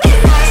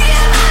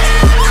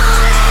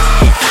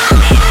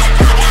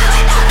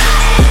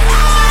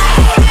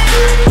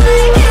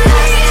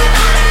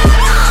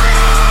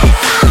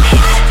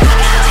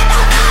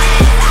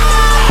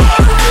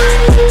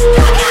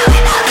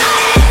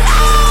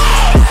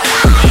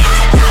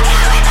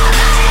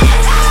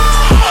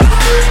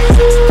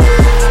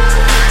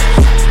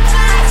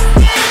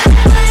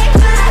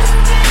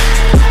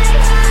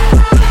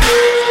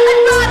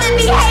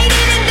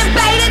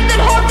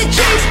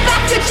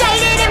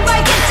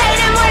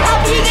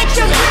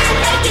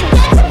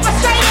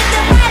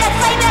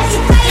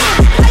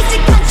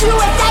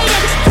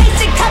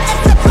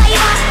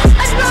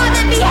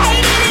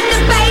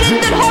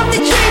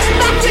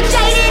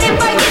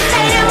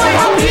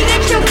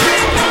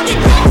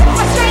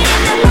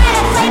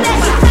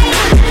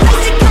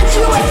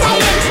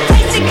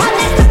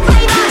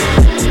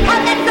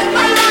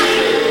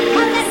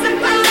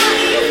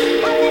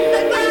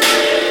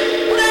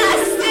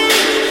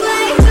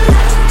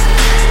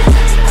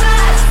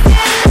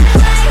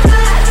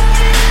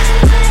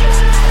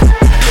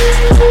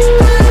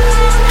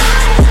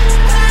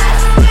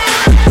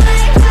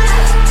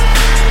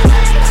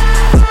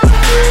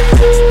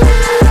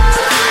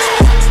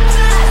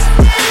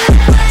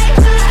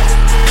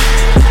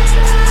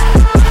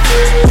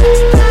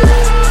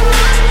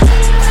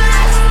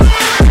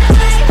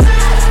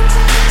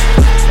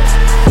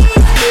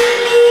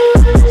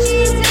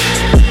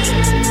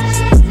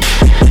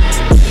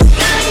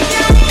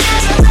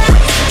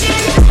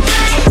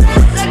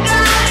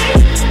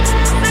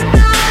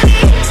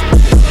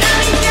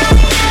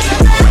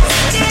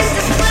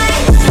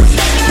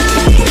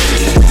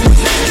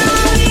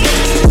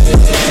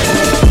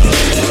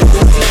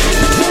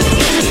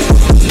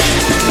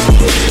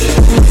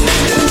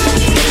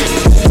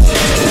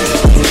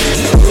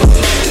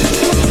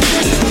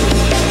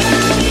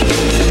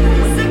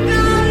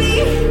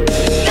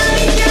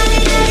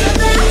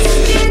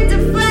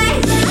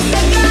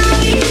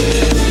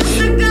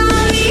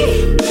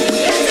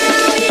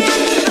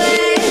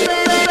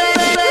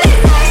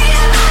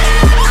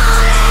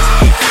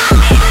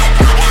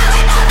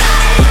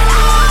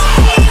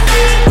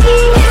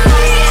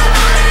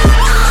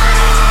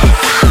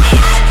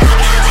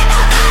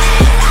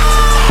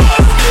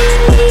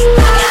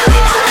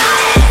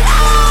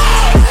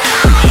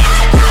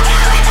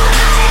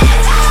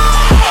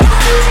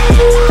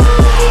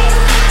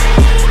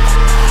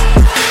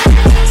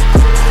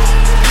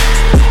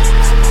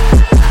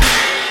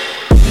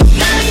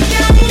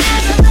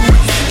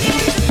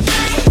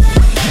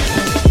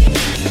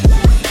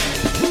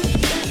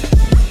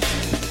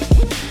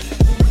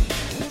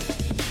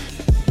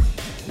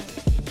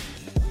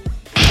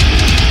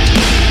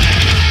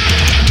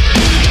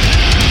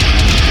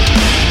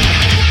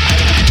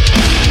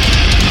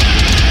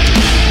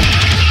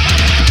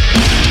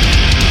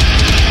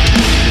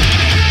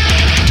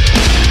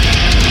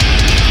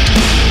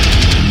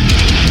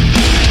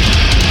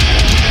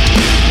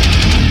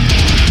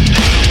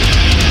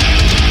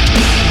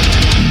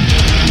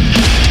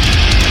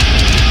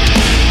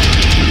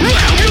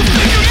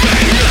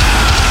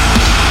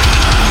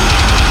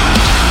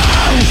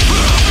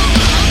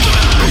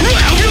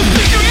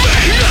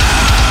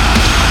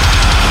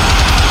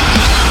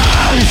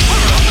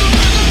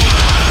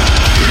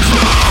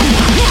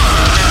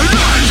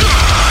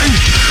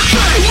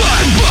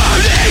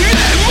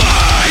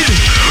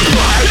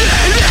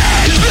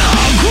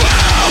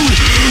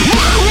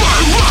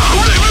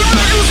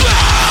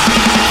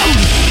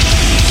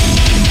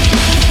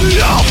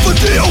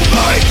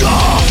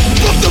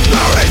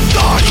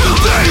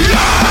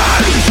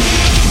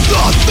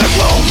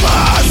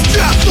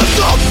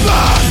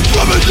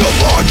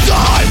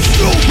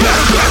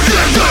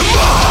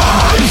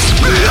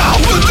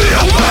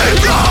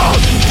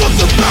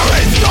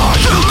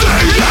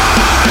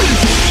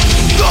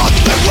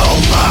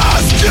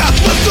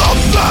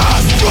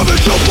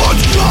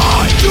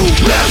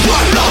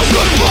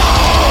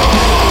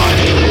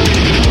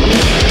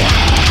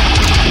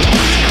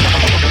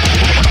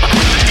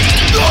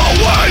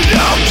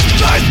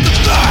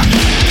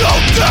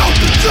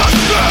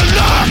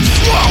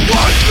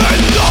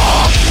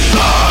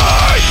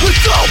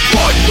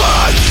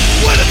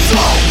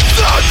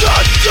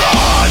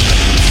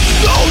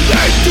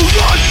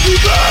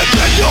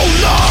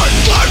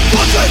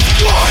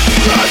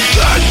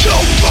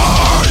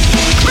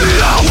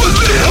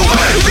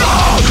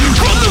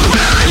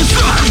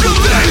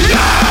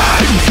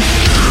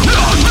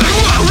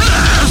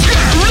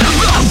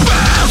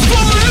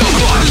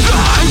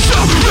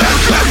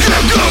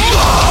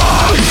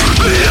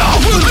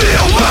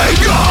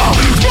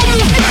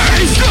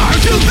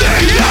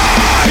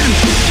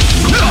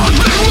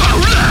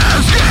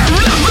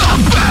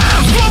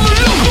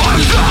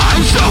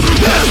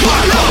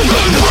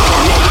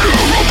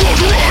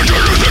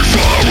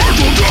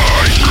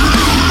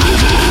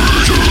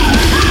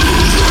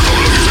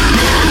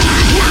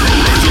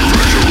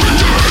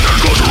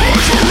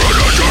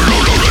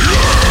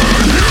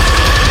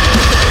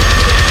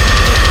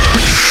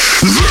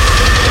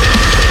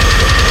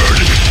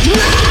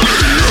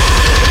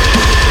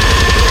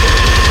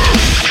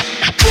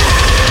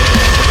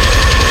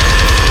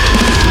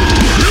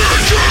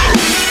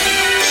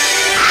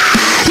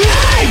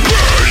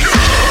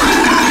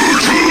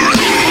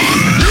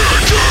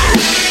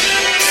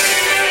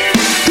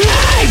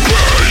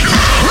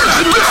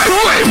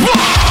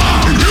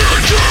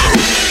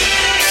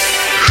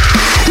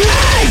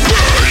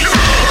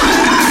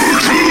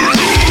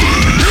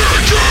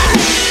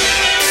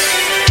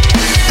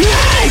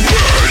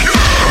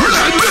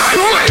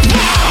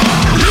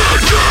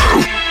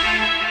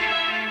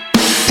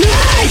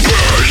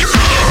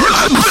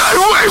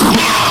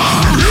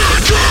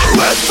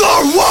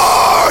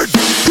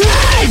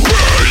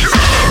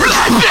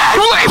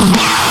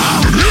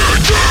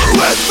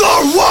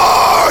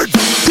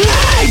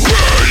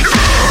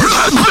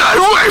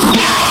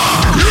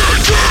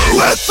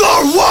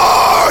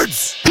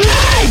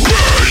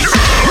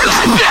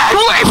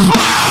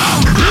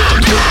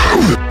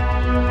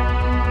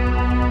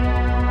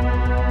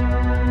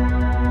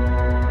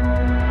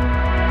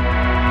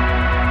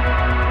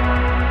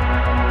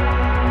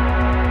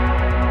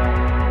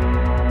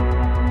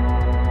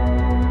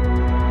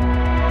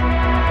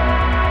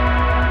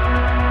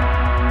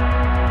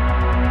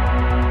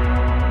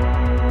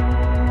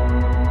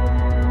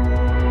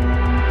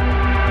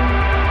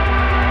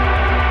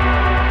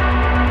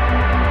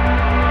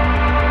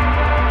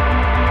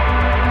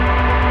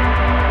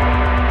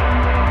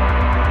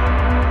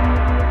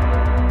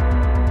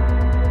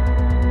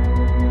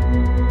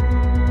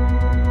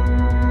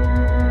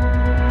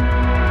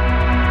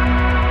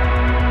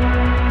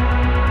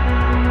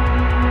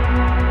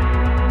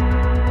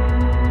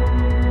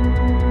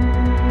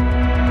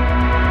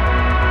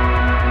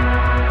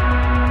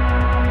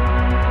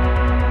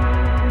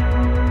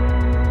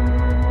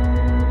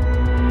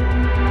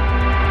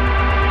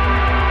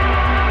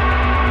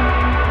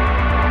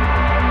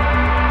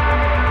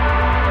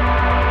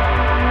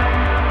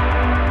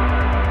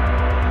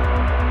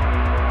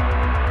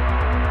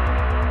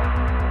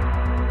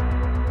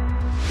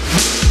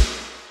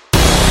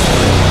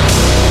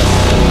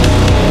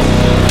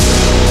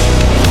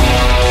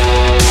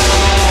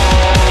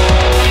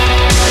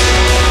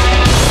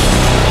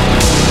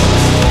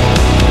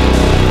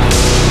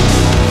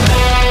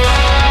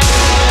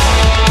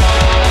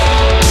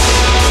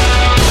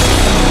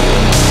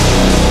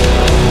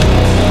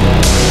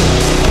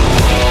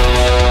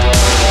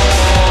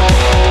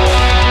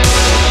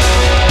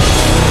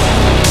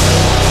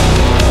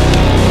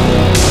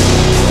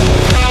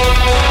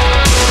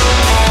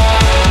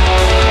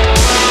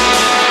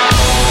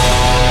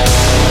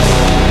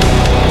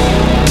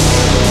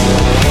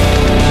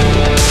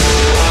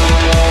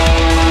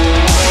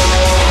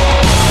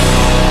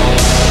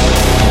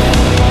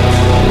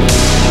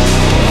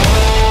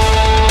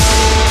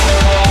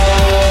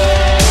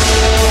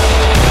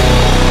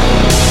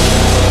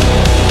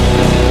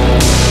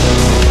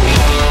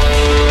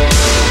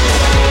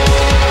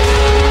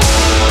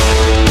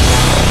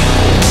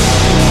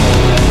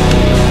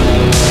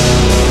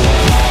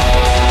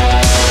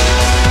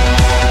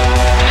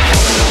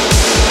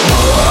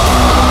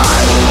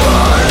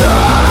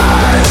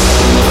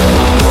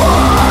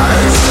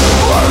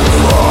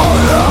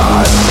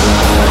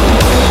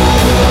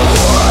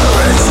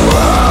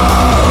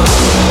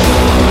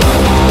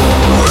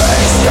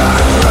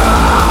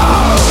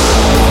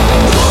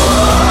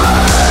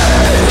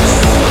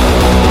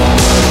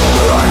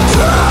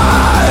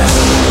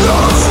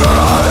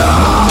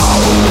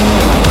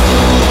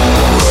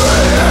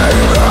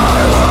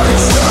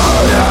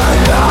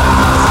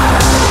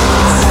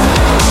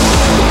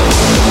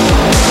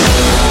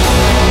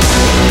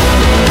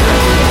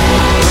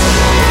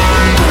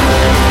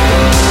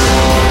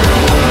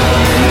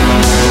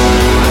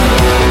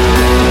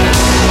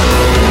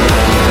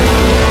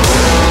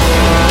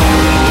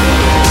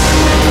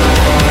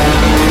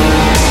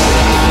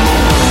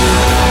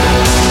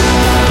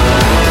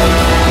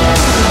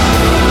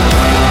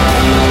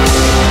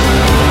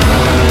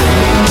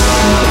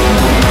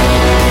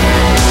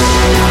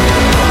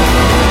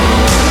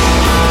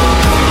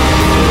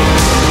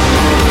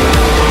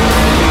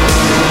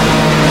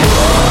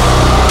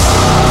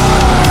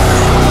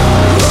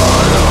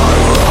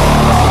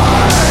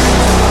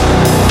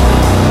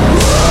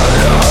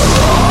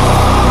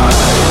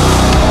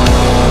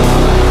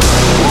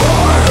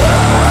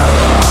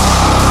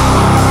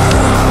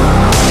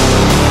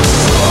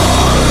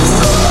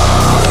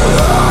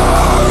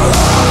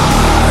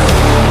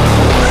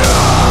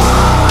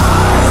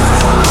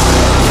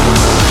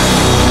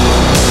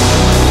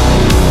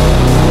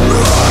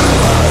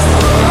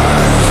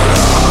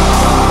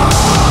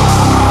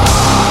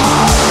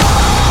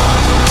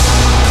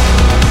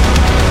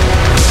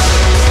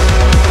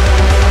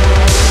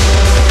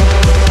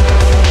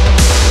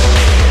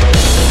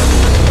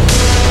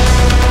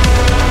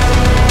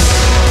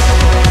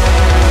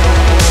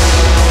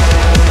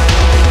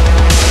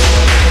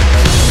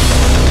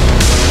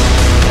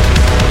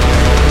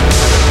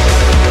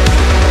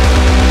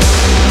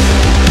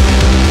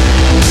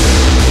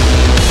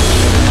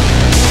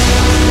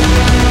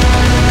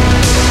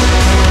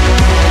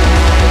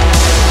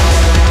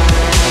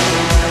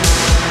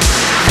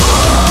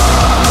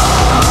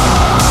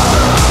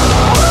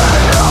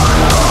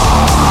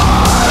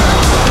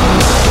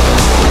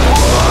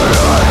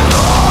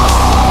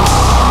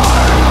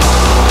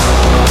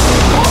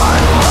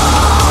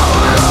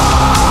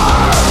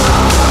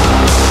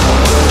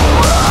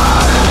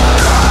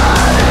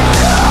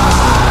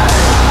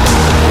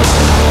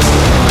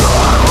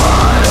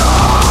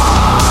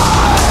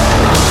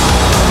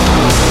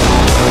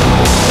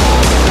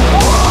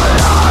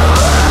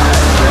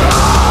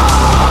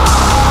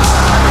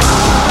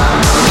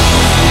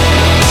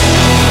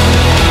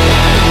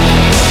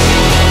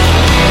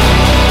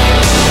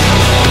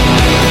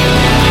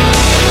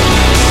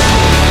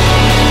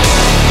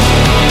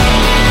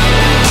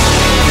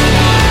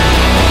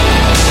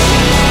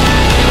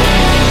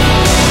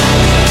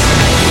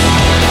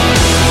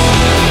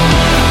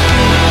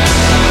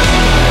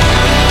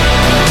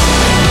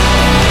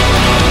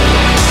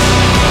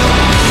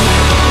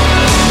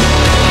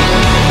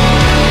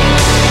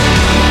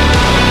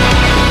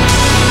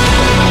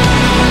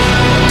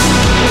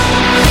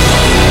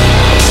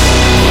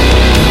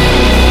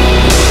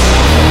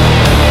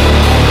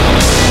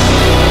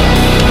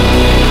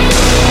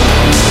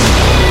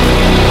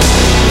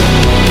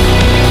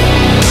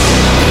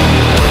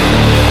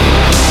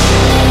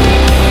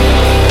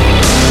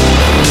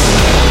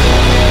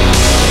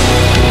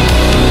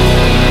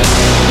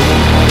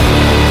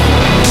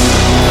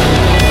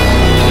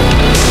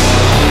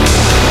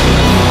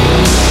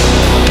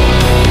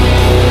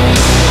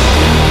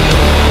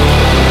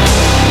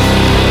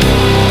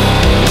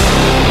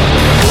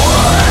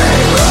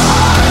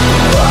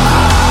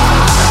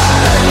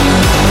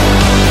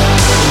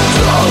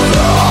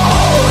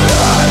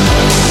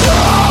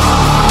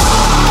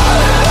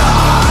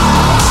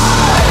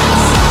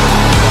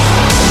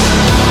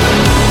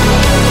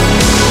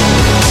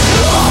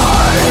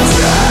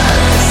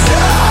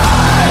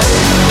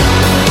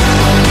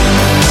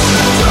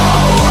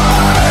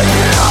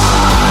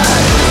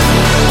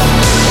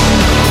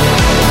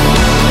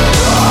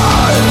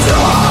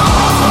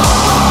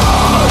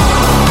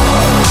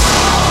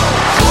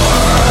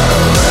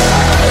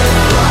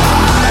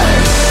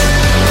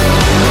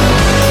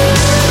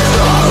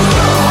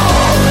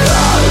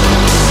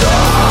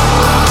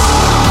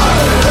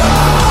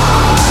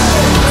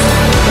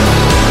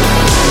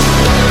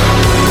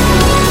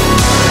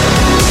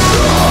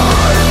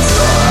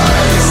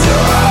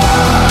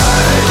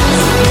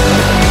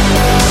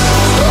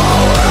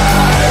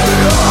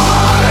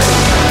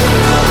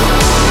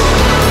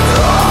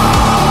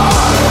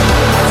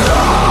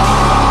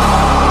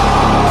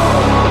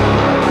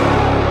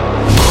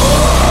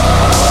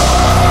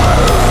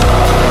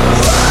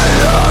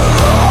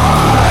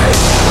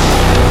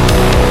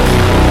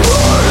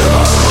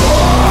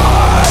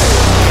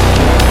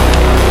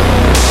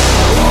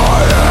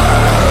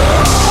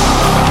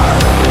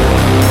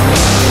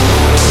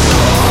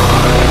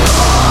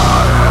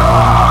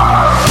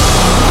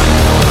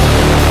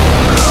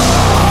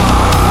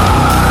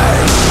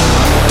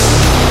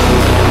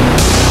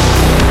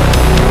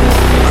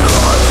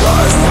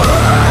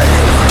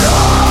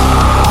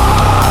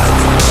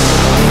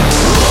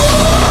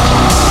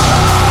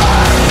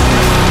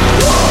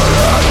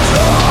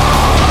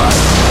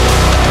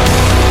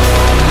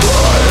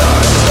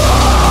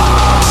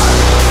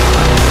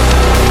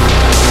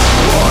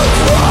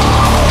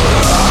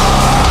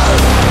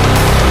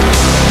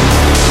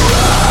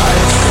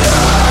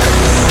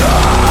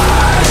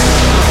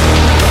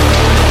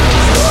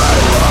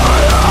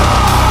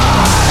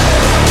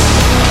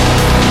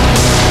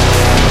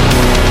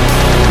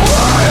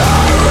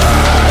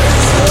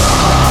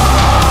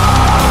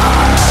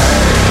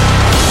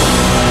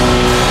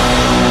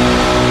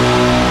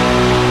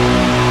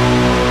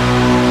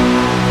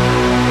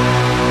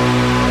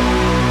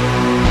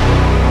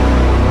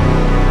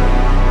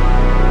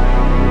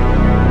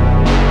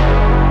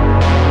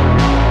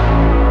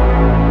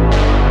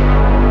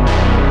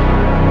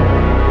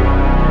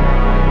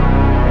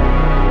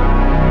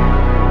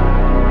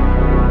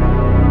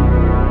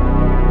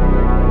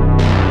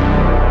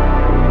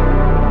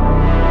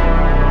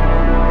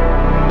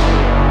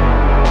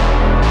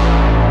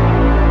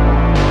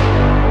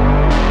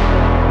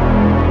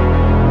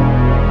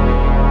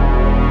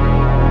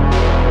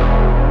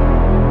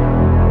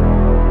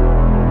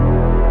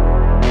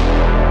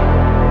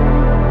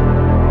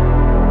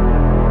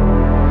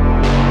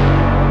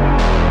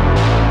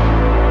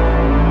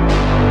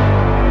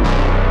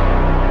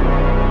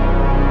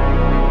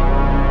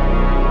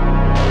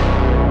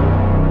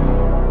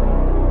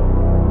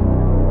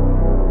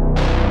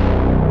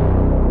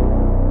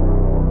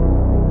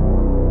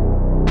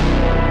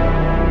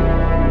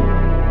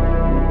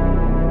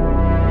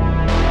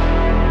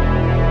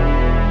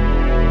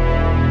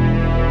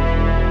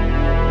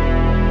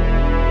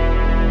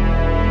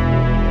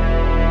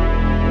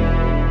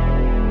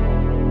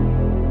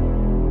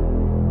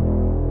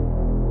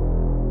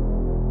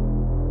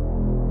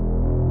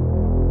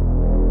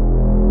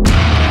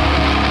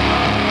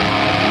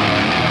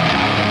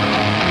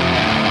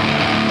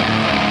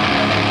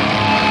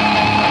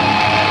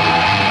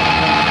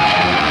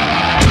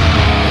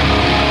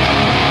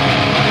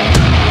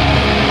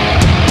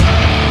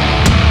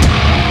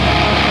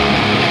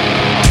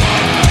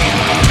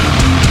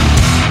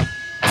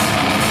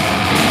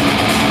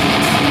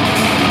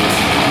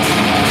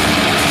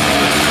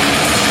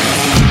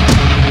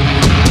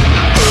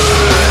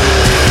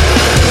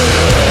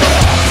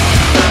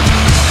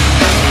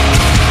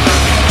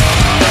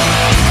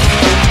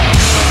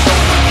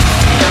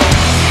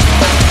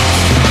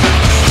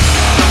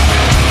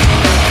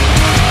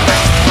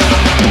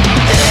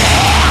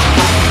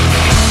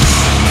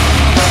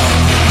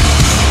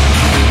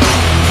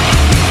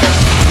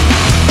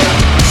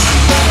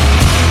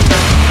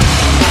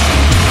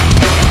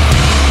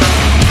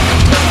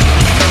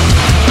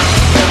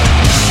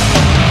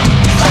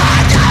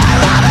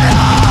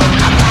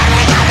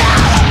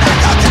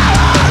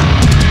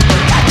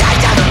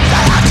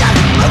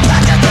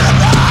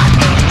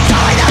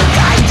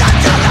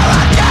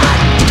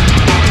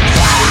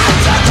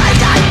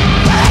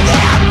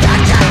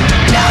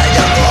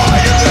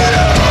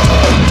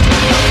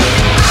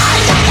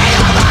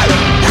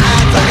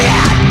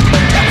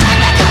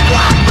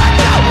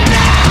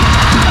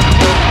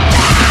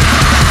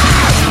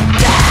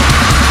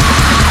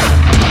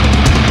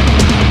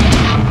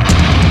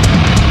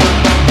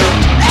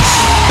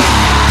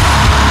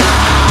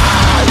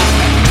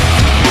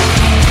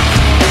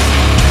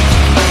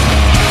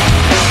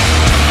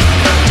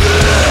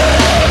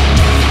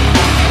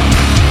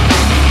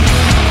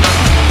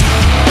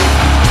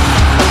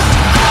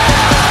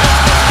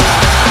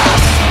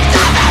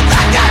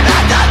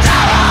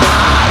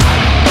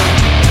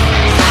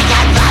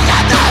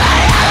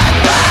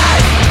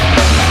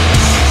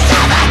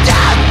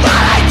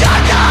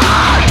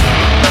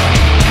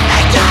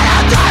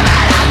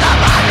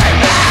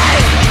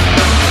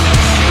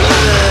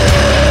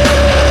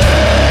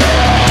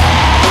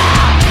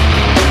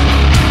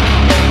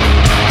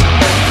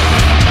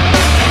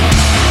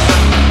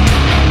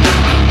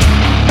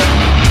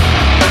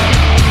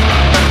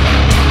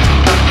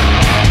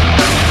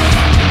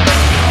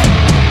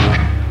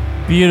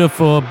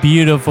 beautiful,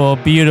 beautiful,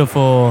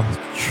 beautiful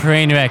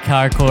train wreck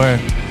hardcore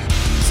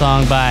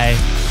song by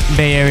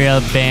Bay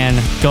Area band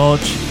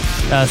Gulch.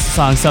 That's the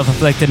song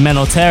Self-Inflicted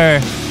Mental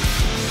Terror.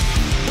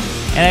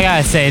 And I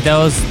gotta say,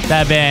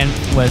 that band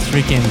was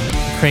freaking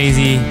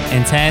crazy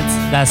intense.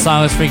 That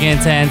song was freaking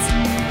intense.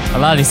 A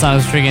lot of these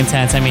songs were freaking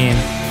intense. I mean,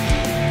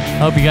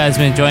 hope you guys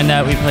have been enjoying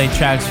that. We played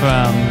tracks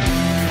from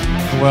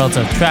the worlds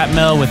of trap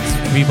metal with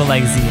people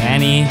like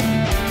Zheani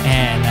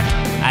and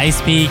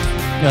Ice Peak.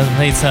 We also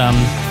played some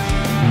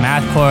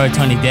mathcore,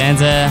 Tony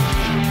Danza,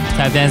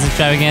 Tapdance,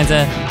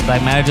 Extravaganza,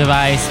 Black Matter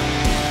Device.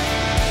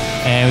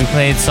 And we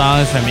played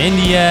songs from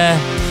India,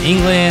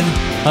 England.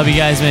 Hope you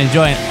guys have been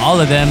enjoying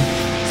all of them.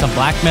 Some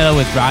black metal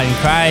with Rotting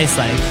Christ.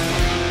 I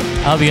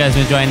hope you guys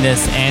have been enjoying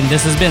this. And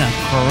this has been a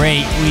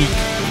great week.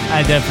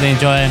 I definitely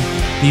enjoy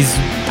these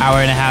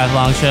hour-and-a-half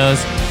long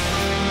shows.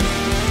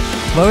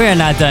 But we are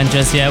not done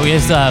just yet. We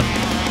still have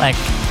like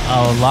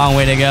a long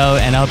way to go.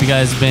 And I hope you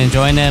guys have been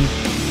enjoying them.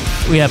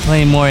 We have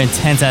plenty more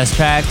intense-ass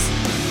tracks.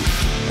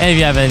 And if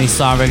you have any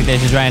song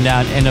recommendations, write them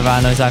down at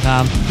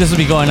nirvananoise.com. This will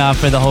be going on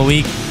for the whole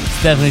week.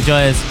 So definitely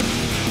enjoy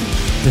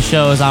this. The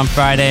show is on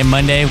Friday and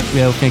Monday.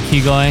 We can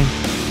keep going.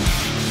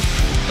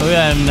 But we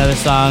got another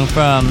song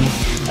from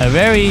a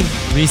very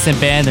recent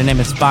band. Their name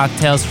is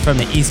Foxtails from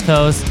the East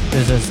Coast.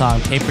 There's a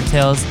song Paper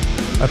Tails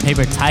or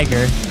Paper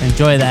Tiger.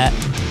 Enjoy that.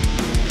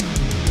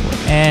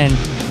 And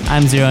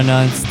I'm Zero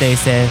Known. Stay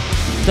safe.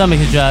 Don't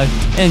make a drug.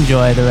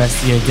 Enjoy the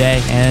rest of your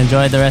day and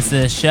enjoy the rest of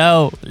the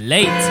show.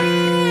 Late.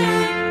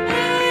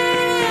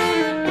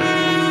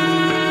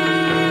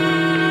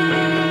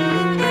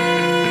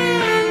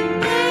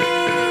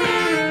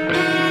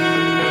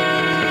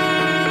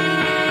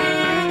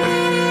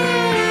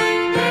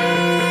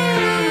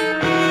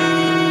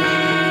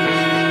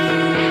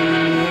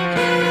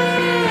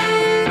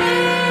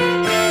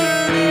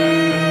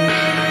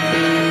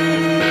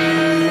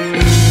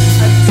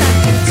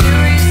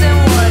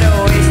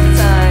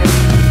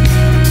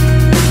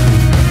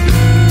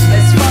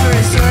 As far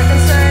as you're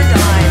concerned,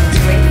 I'm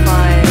doing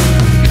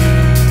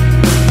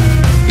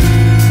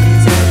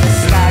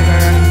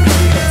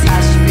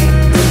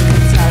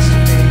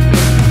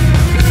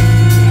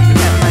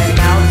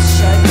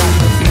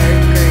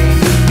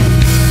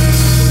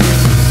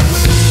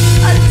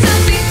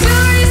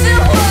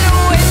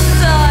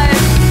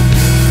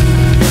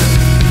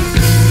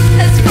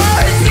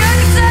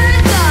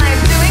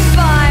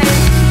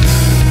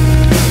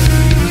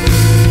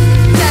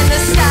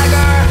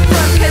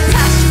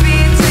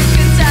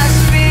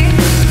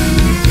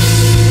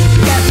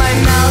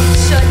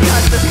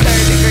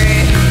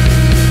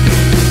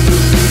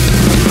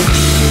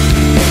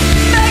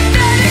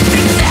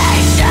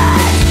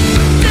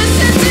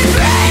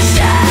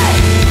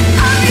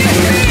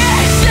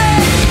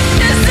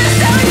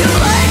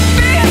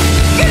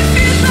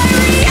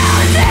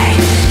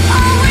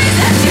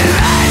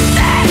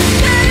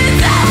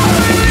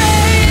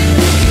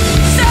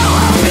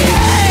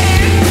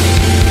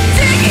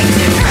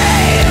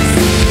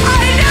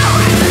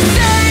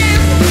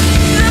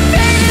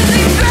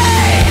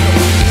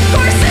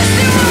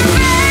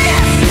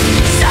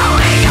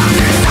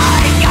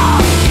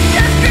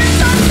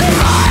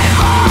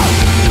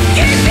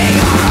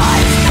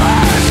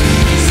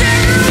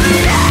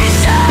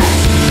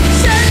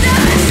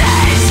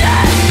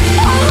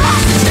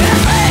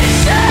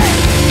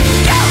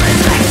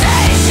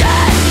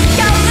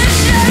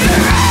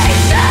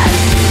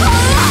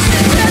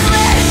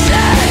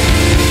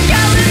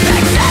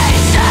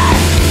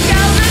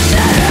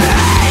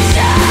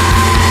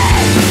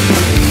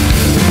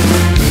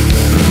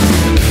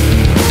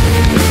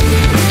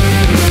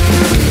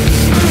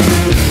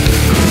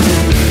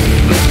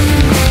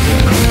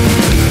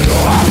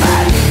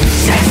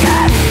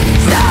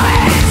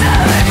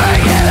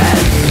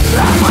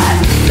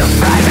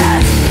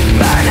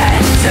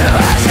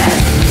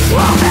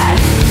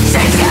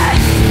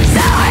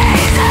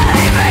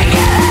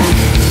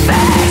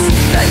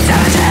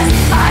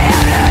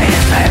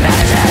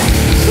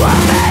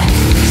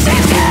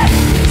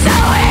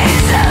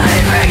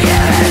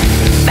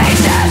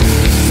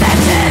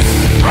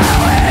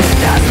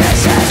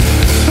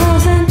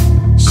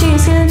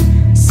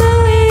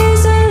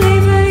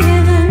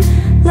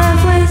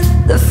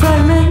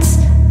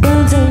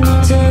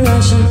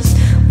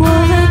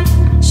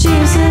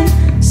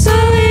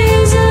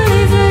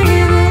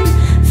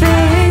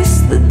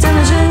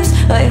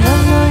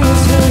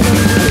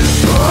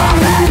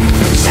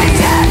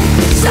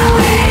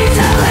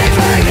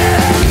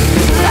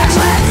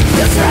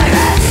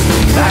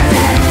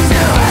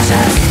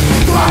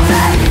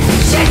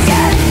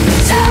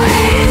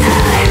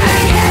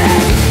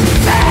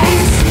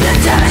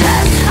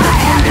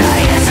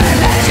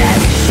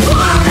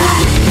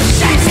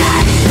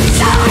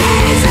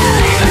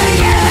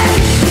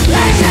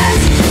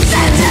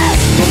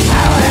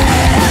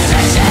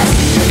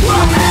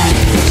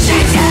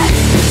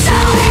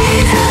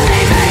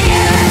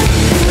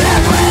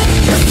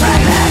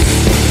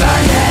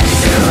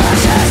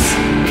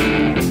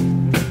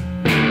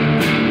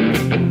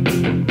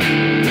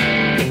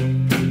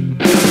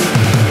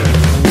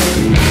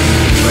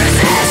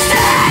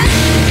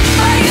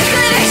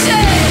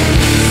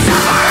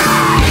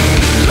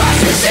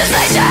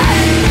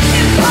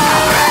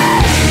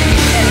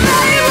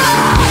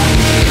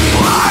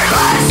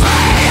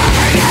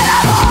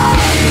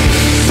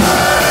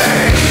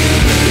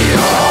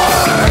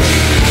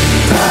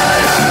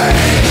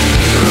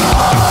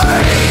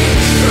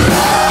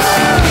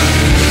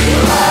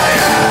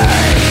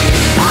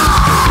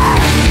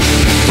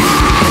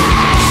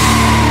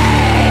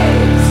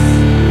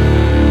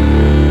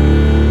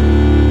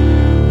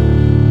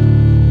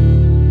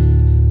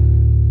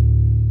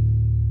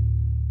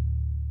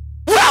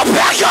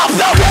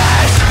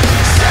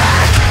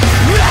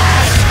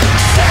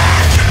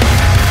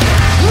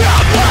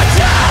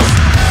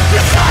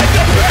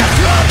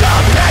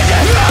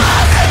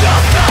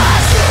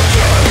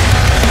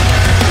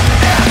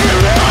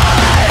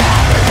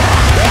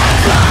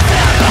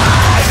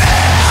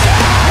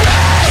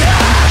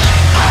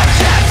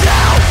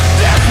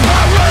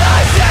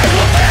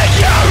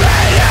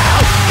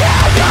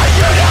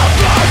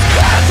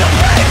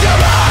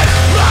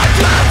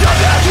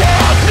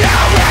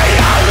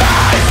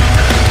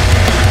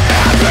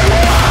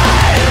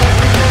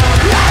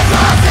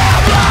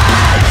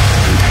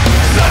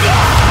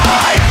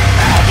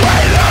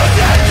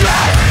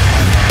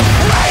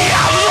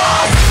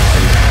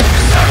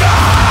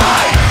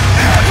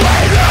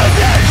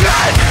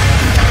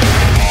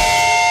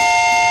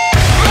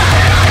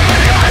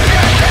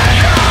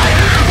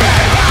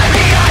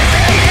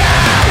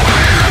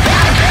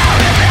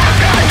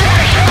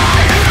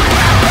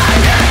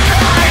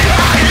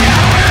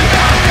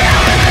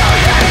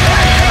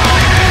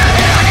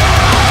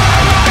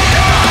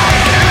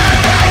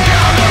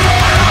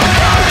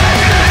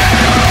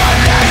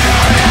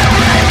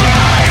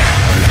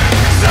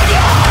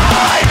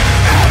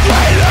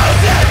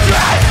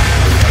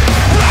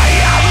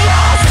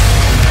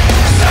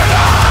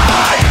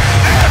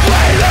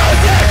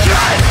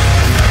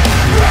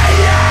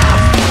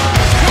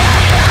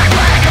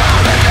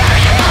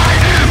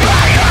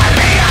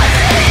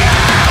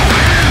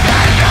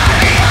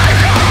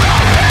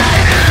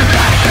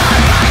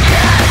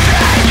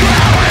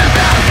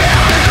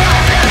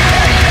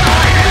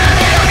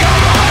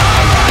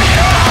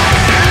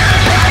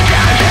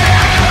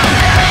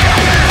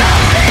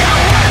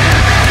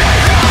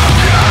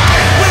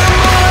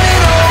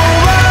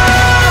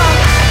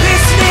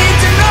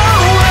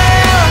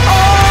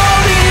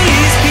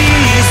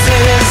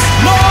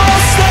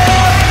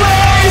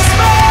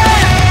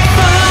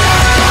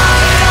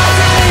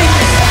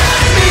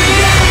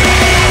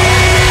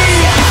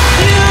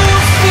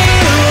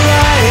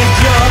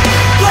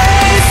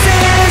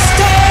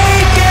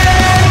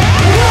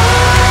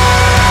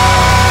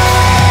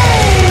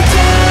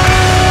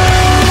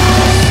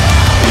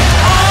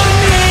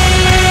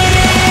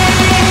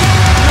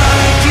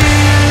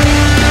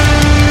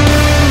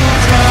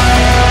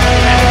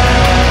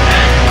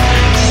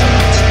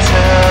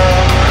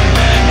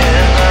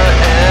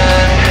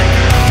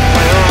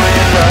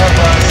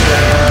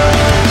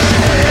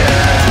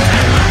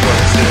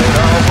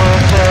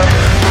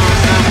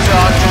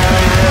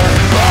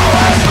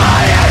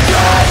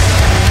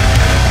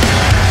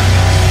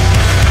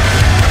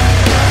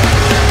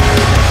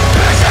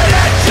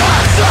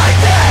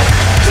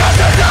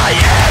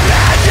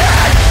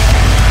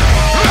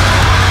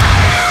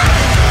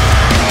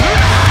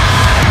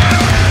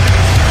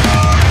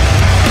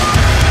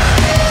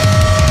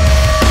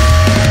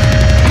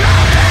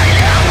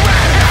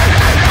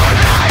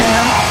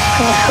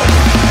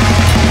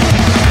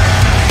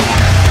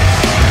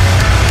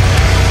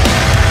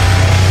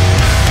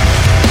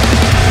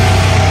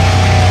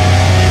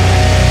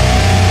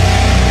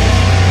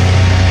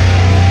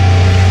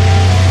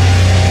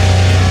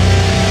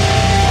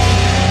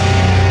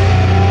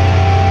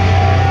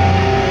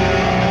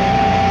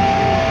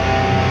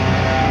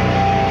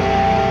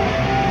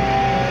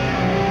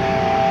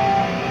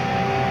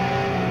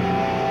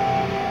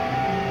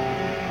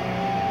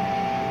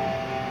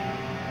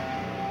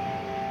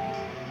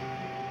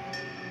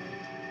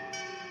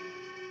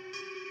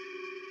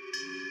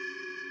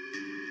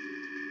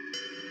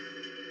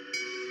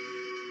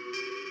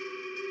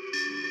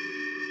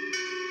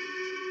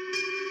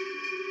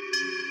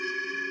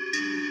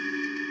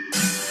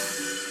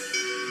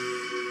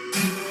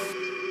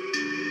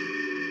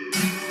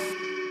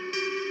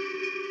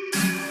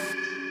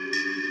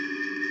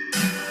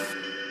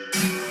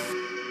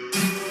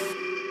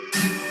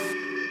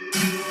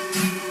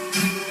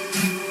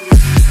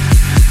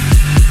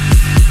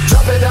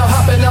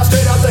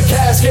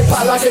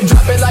Pop like it,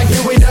 drop it like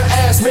Huey to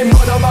ask me.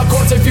 Mud on my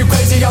corpse if you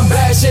crazy, I'm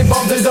bashing.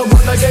 Bombs is the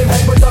one the game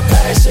hang with the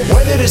passion.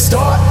 When did it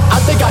start? I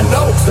think I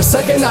know. The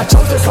second I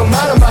chose to come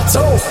out of my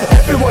toe.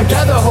 Everyone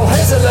gather, hold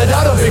hands and let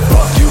out a big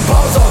fuck you.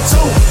 Bombs on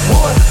 2,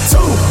 1,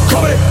 2,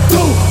 coming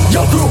through.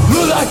 Your crew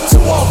look like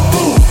 2 on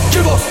food.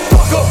 Give a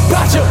fuck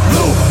about your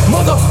blue.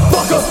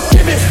 Motherfucker,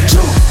 give it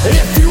true.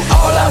 If you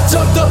all out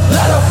of the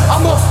ladder,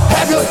 I'ma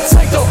have you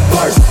take the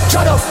first.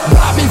 Try to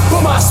block me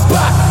from my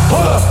spot.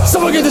 Hold up,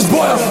 someone get this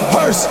boy a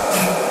hearse.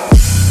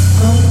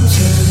 I'm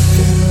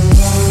taking a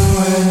long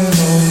way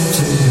home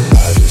to you.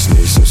 I just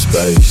need some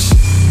space.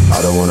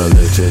 I don't wanna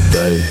live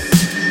today.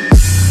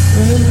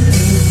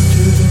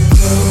 Into the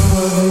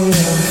glow of the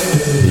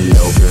afternoon. He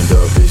opened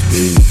up his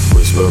beat.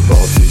 Whisper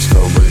Baltics,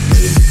 come with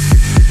me.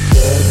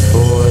 That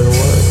boy,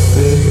 what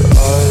big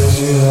eyes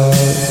you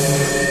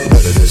have.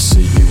 Better to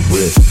see you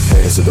with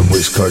hands to the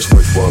wish curse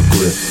with one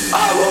grip.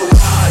 I will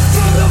rise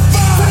from the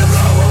fire,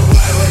 blow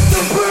away with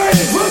the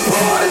breeze. We're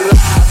pouring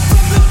life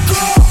from the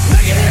core,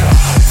 making it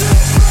hard to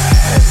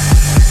breathe.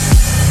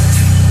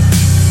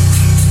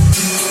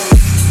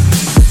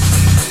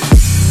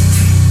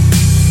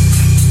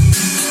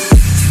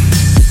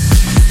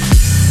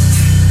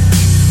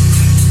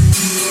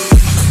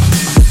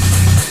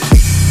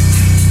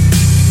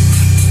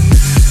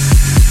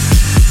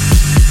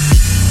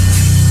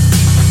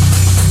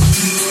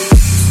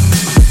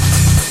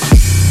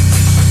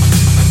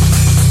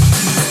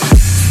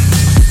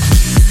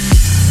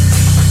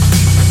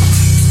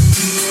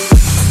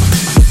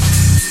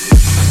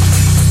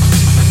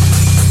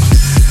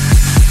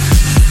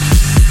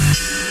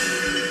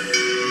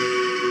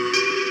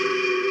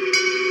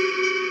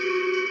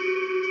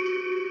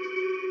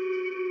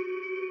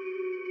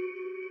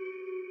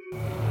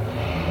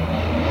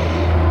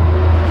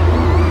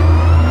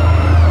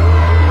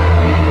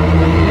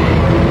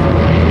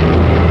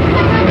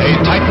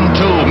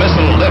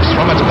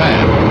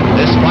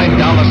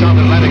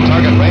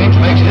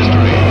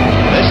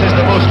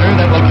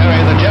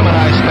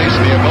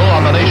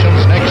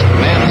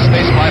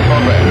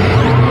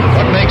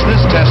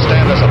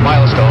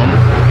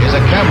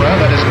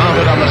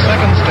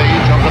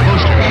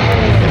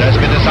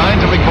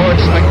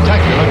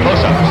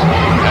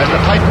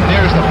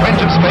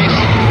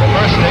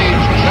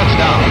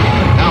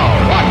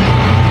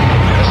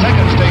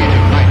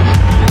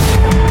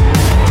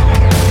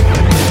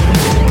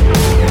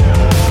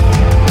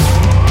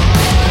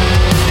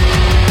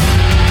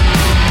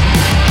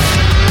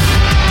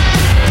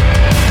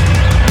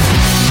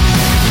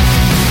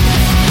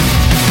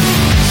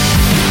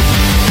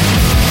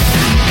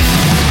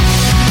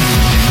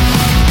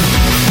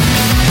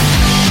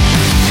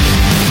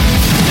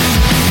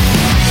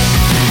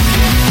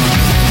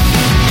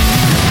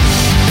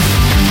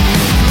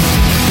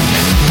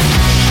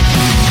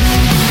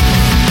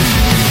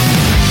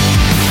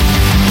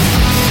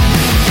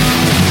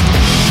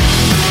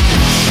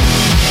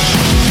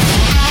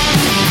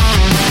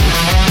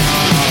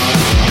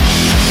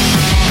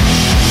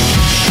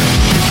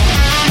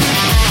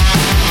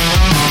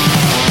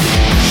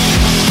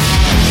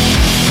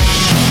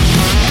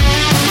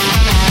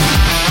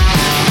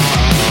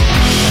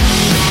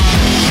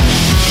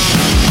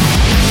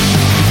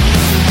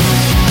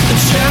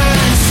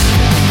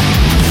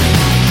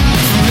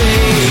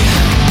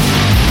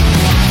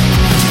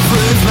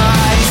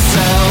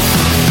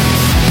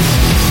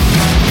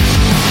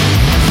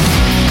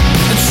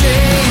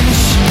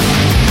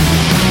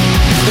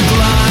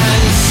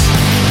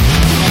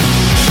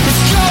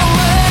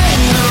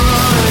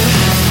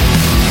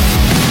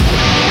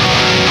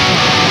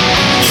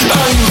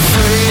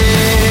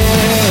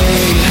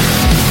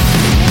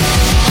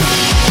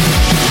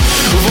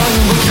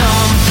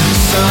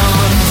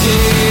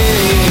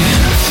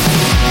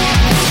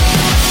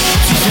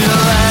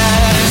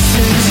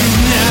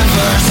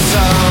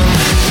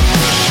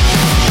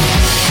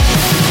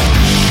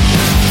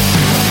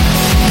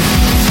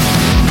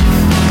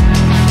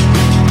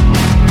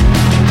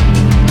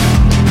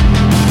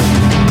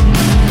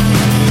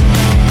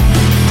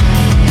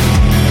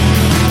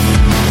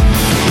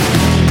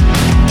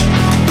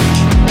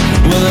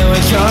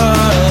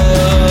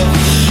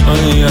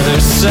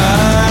 side,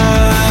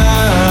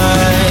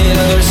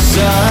 other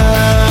side.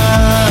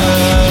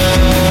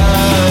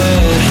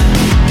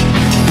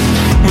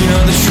 We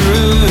know the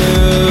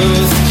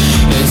truth,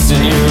 it's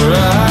in your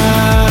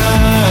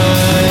eyes,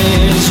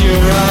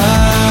 your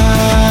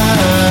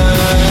eyes.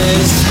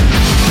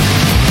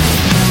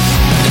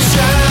 It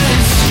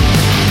shines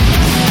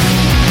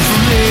for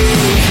me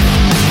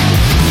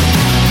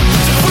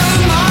to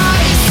prove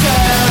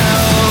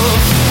myself.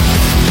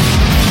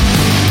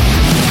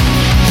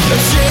 A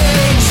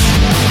change,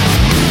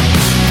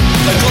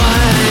 a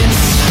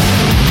glance,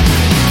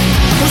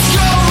 what's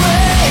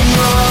going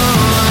on?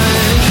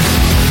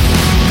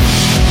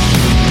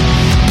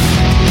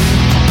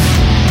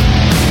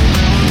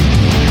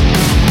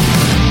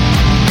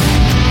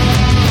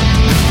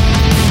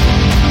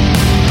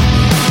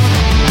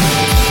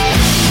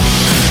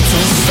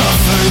 Don't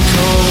suffer,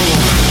 go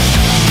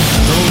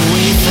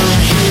away from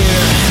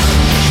here.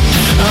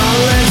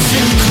 I'll let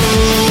you go,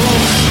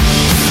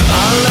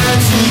 I'll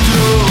let you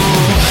go.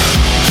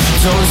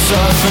 Don't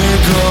suffer,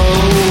 go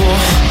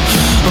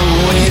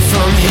away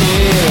from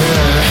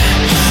here.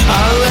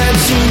 I'll let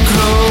you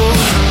go,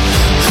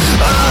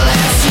 I'll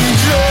let you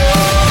go.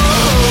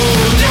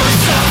 Don't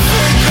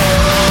suffer, go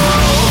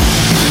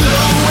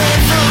away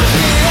from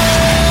here.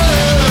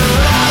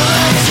 I'll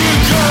let you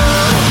go,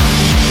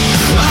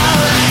 I'll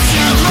let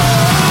you go.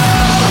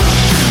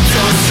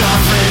 Don't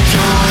suffer,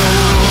 go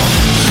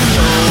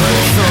away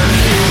from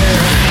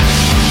here.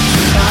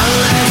 I'll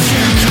let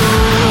you go,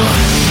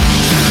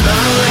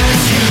 I'll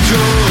let you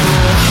go.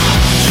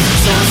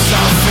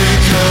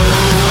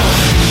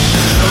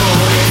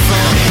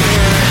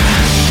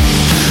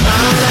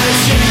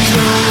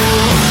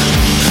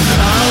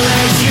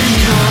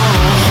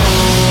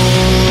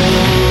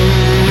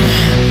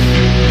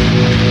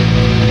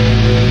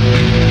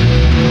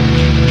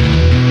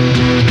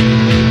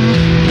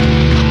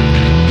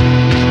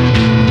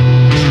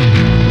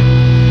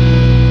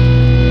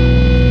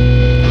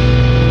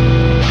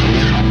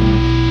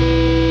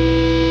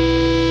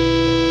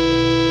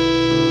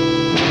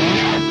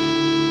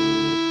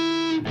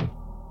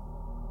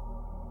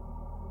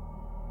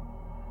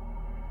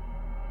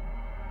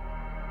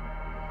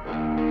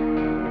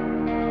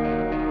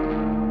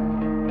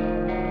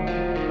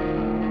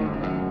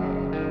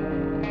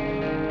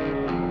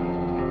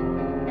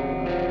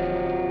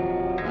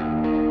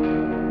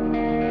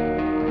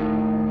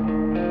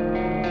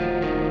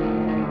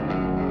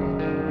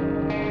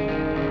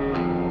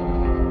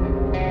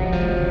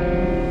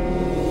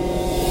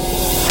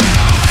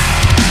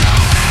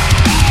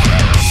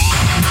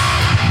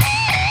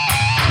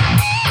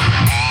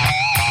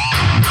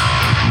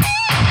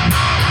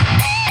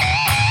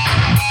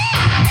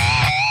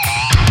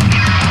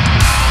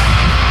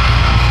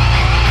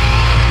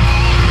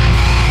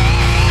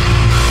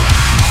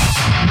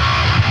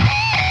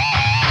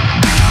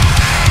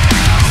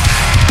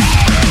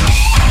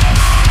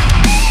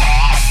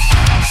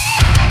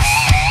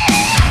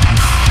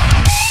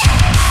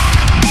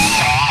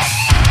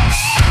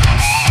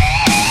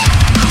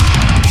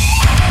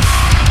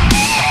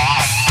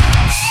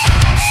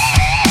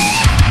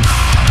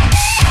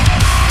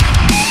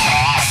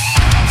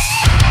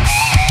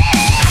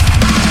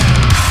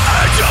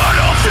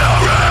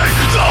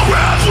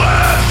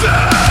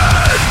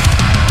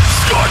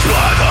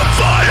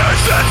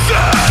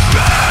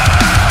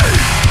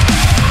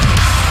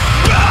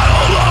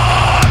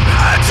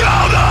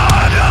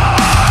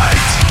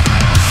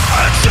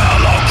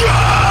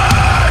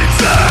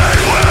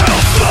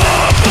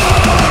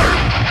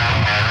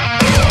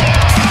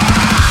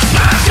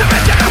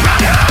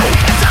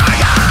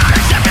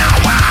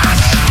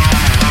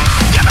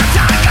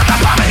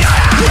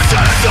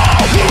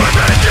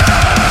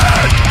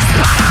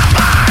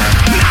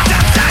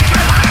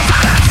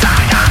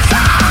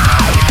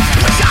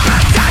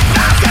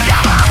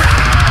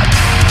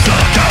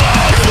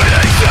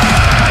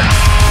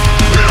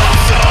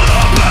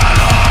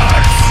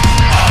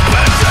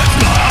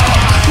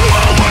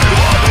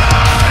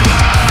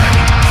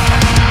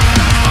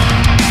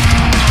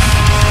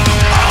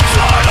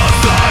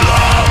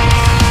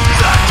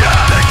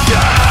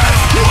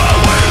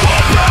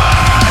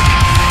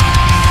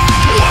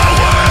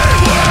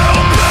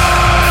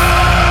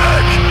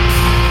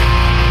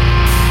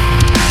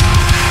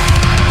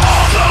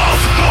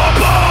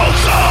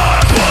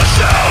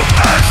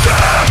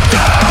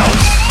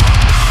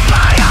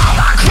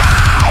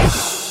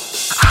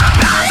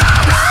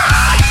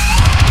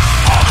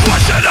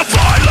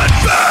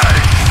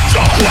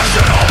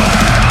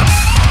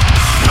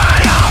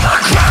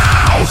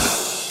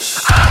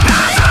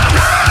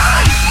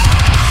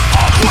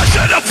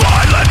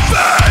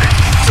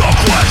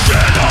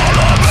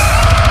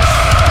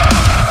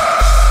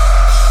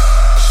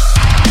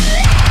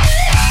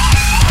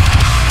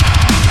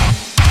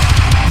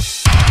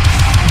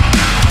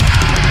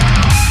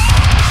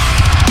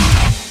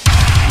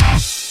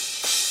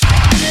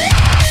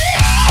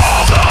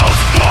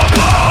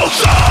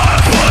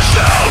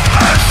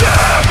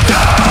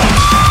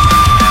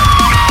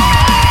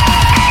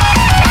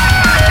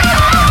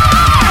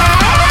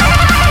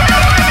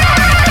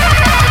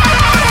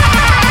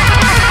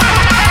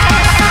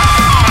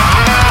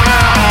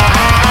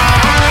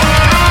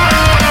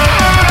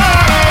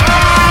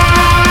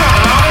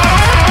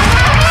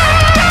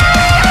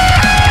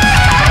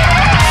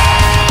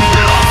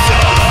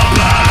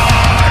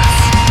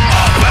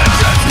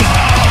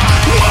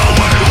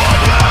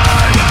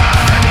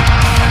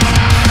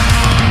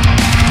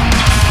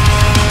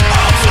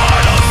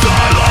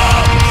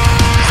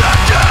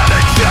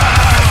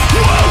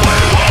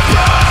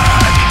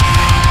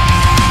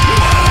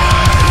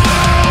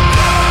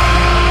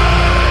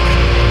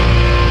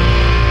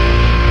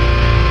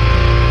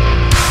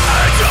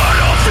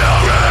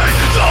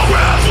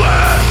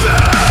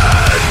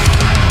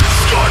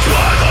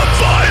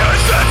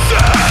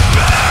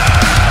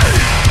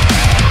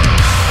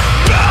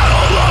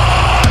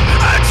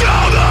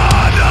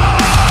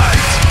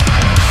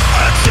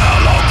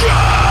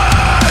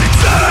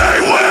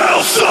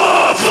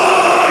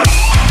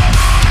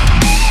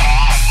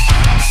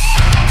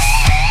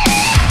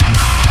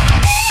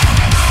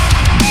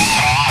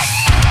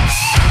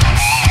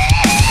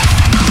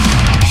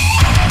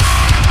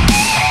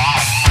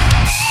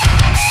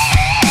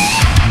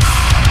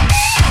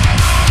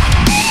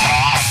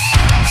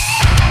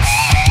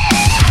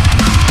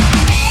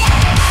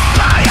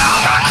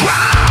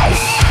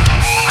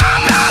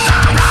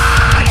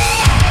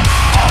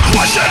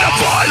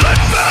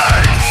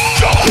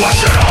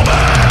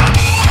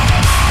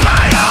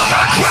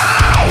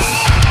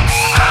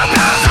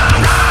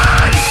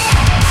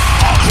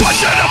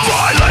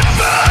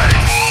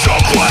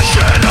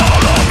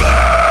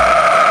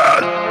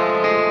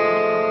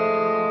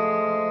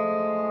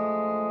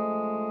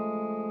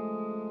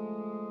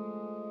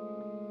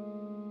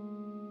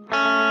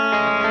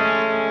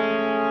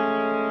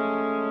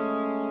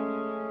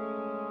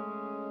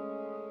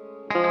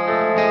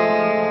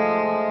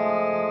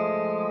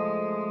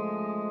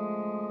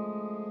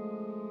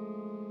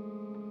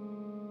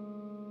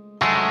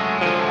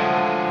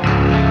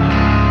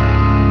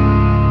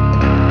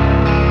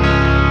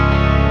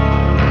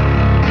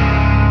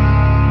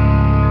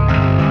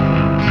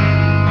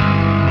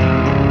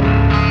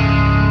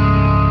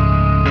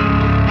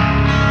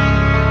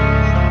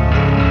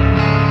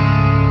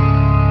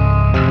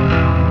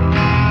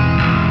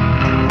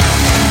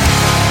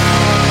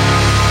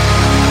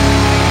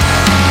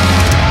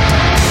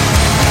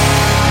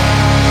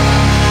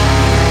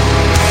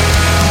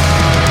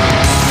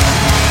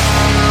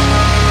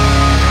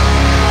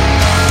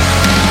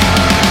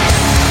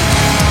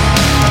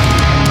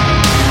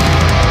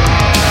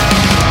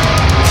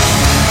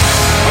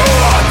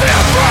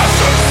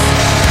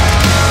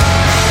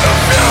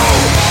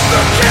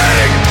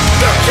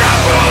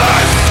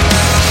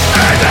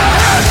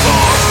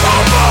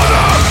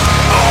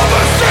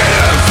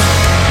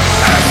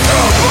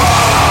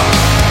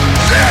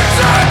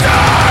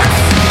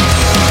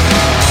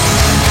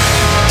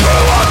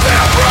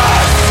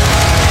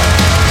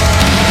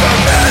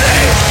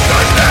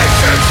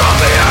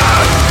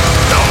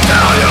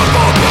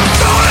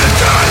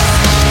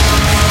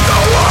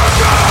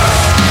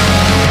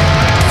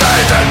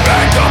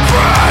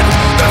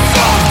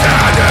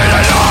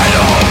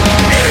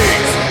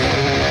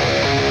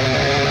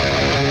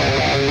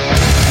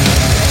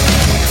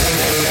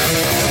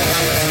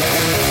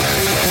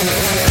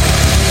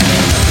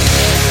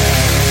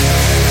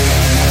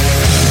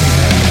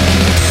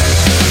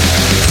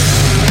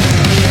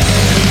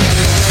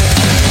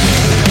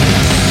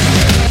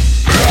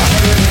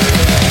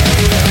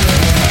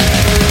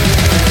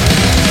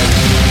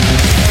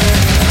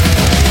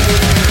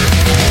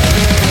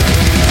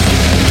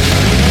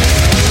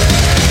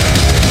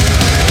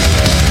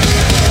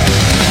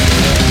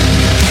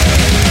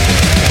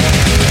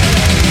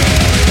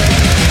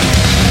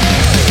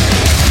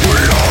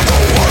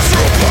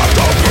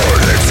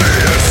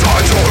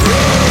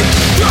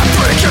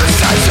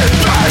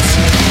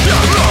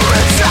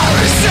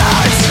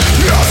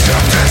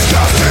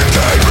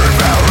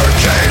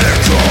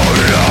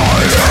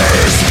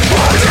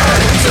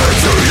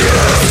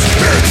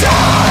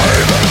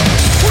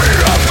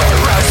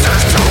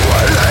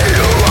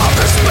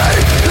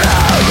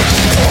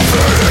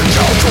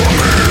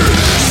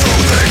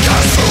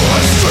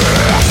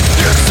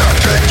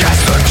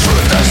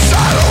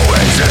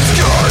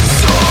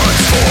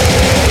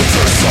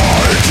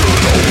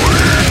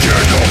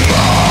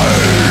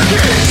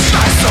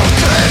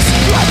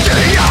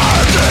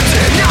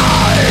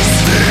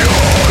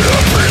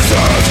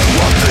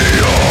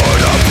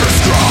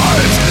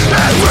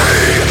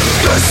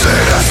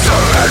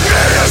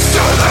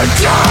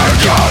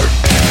 Dagger.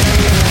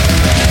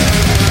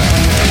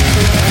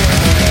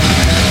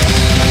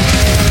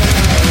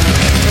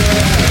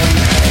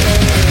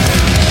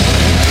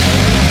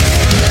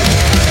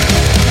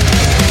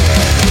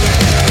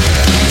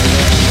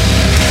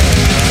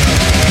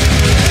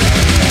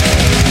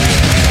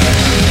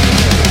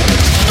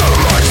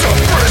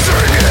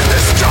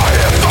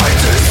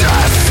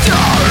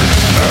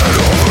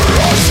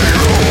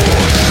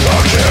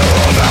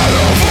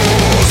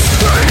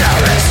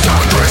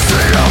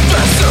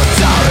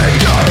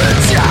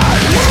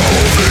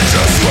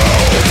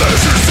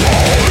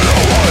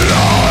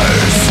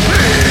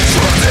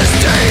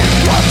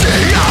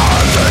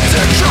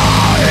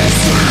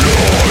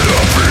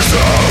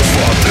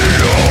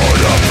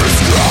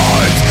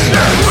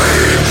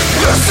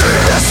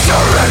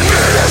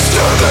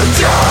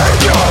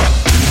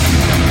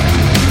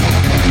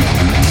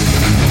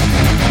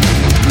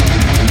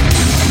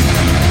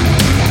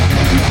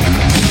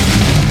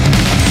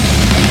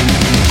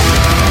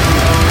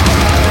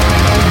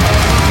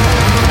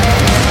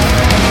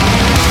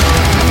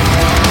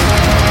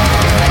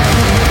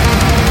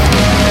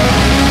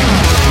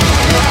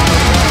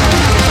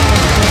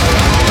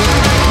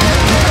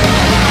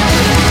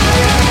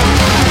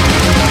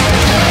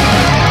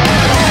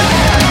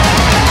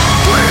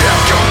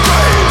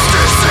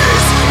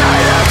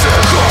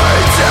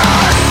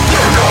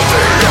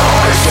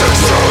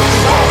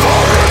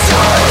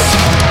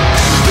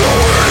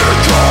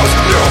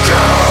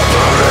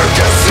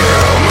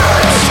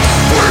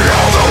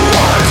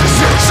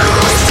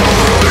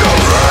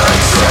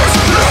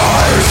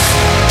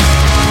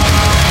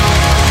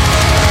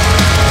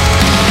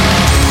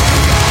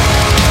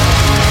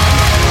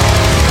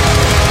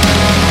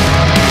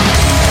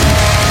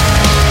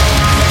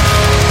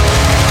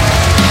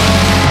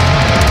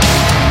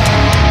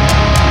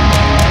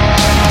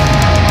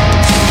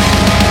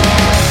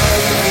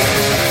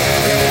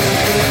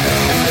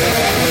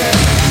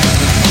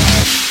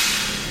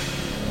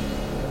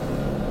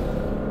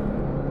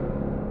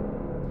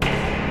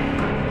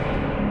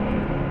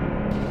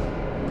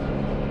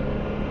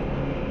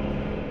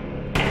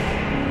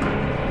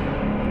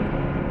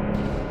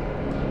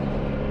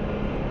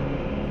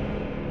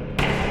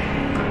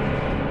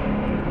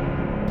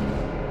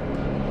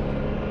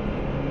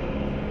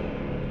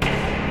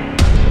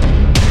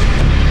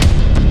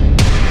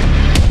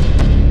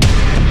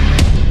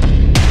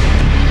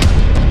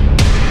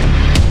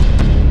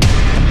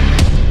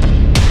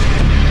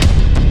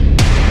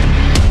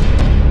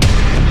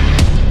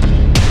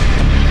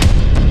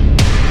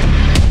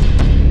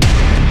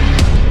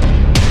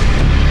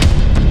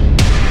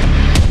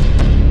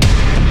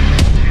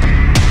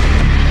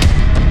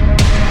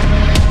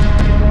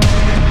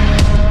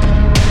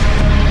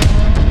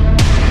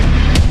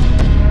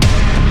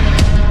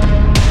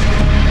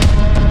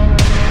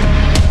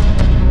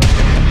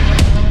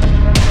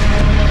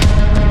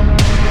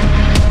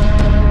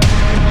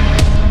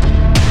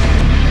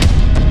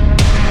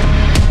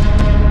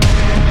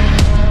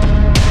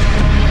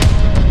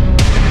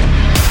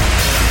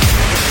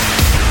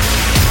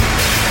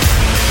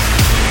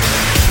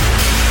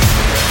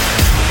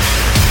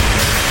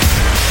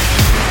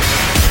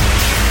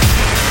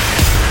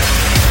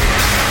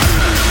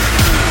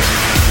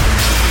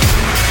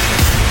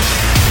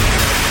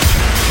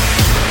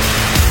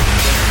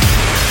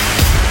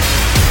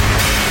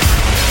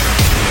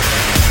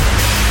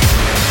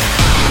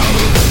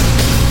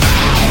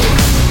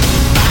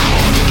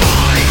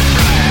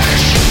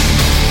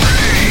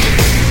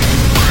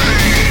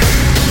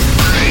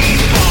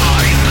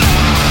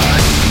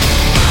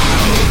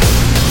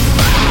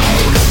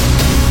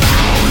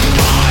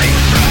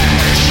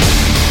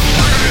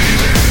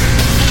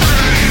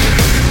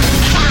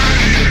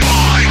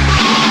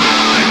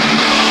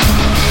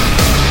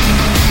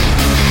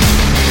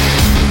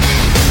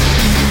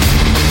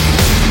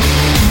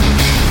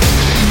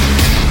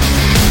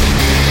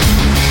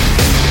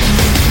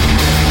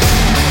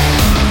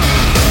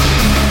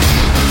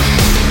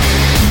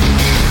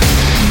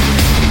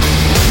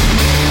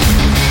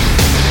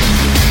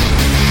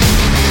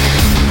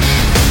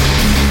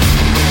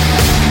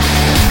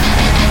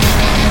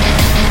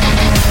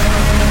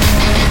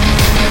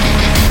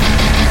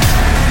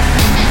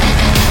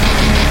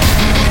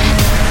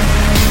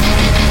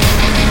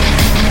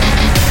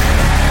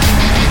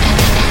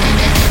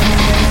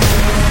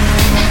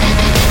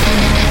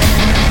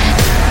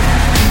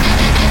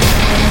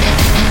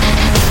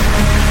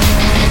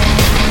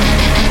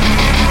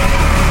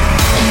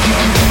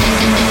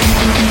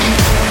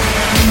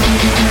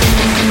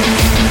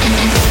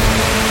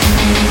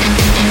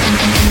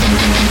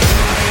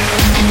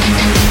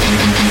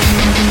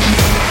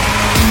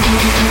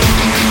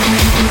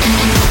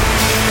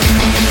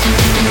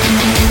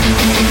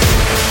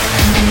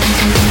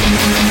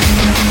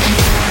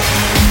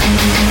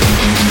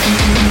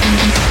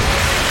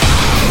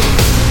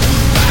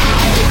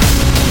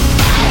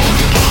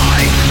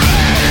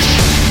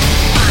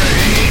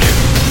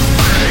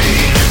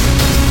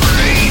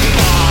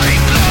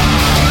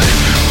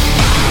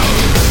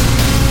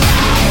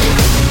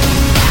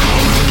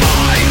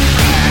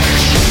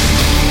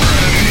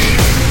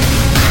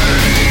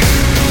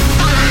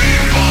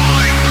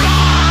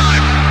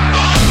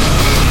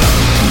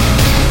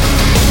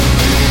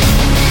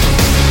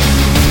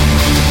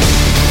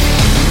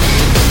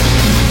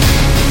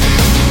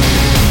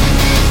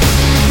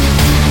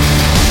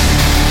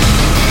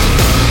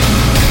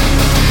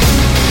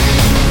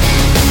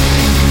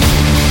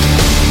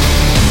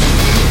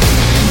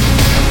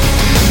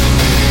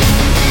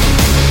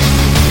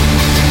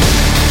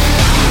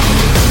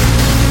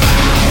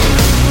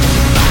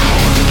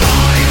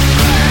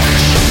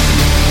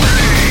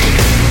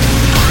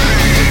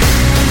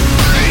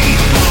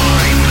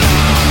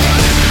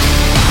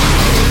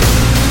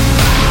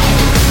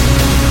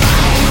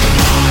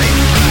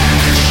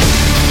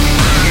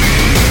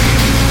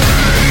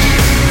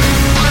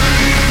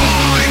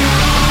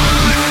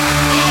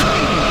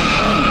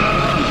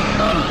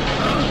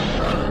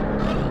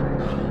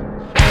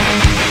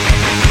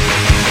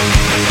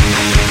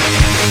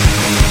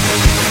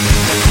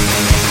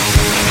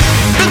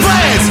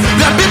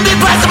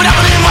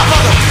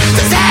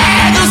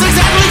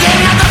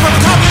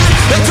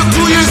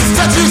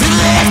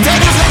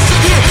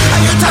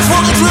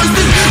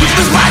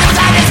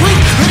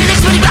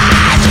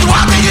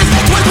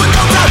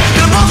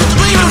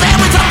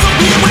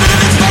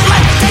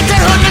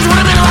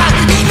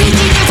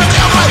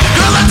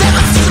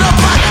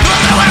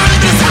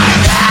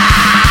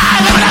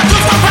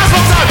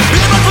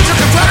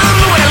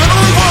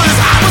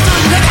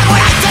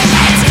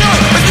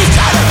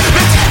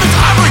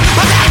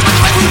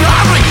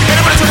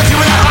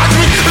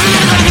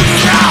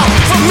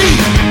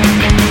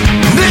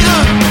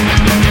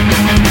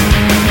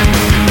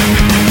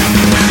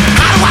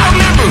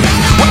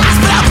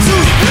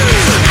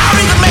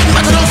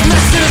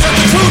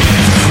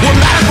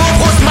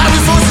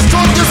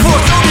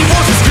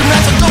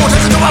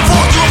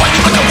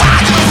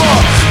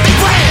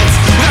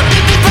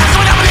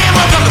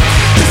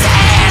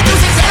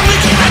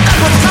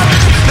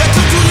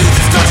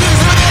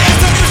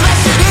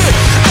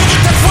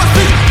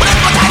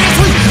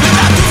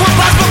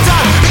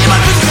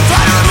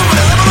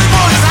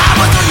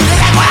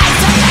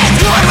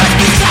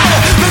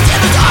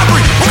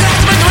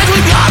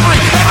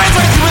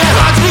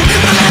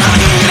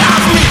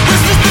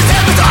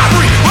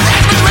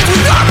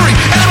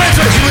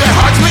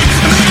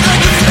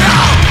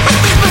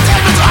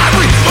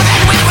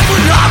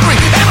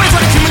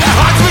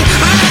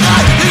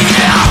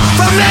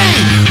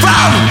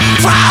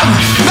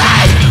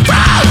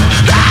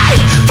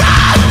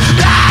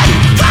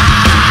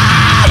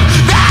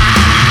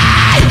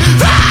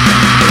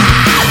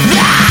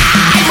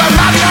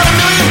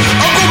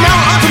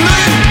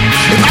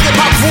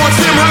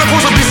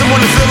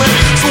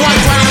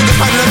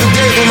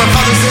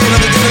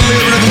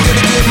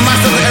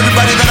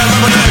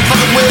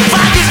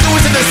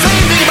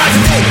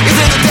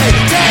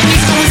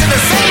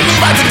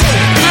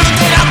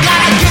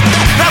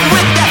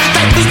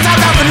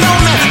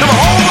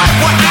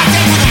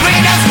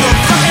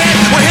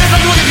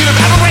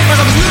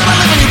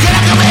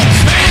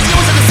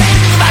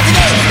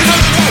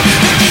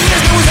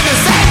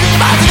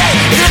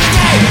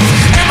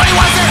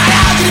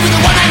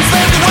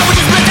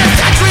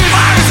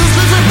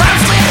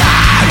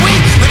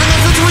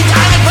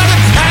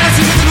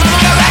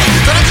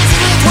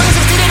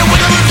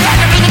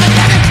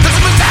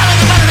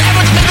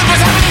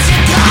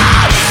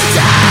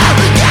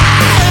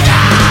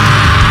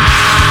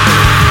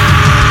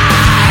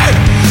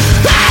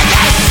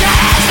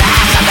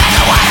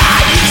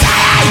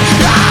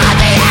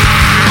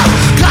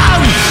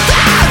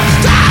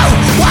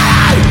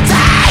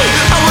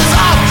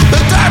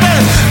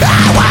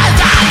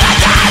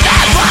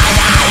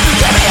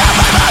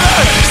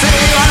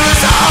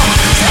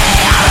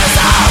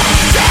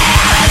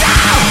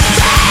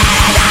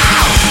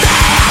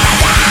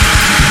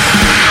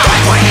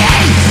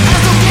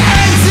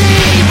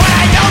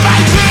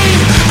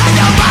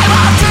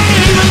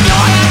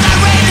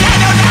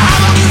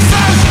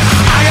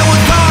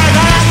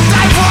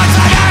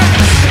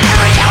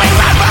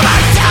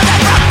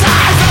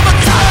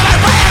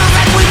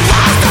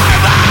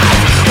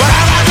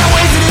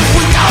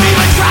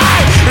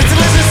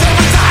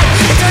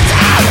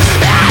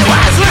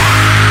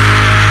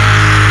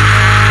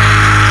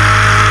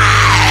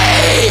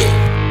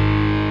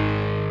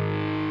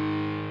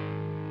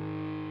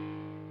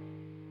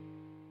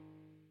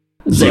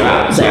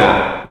 0.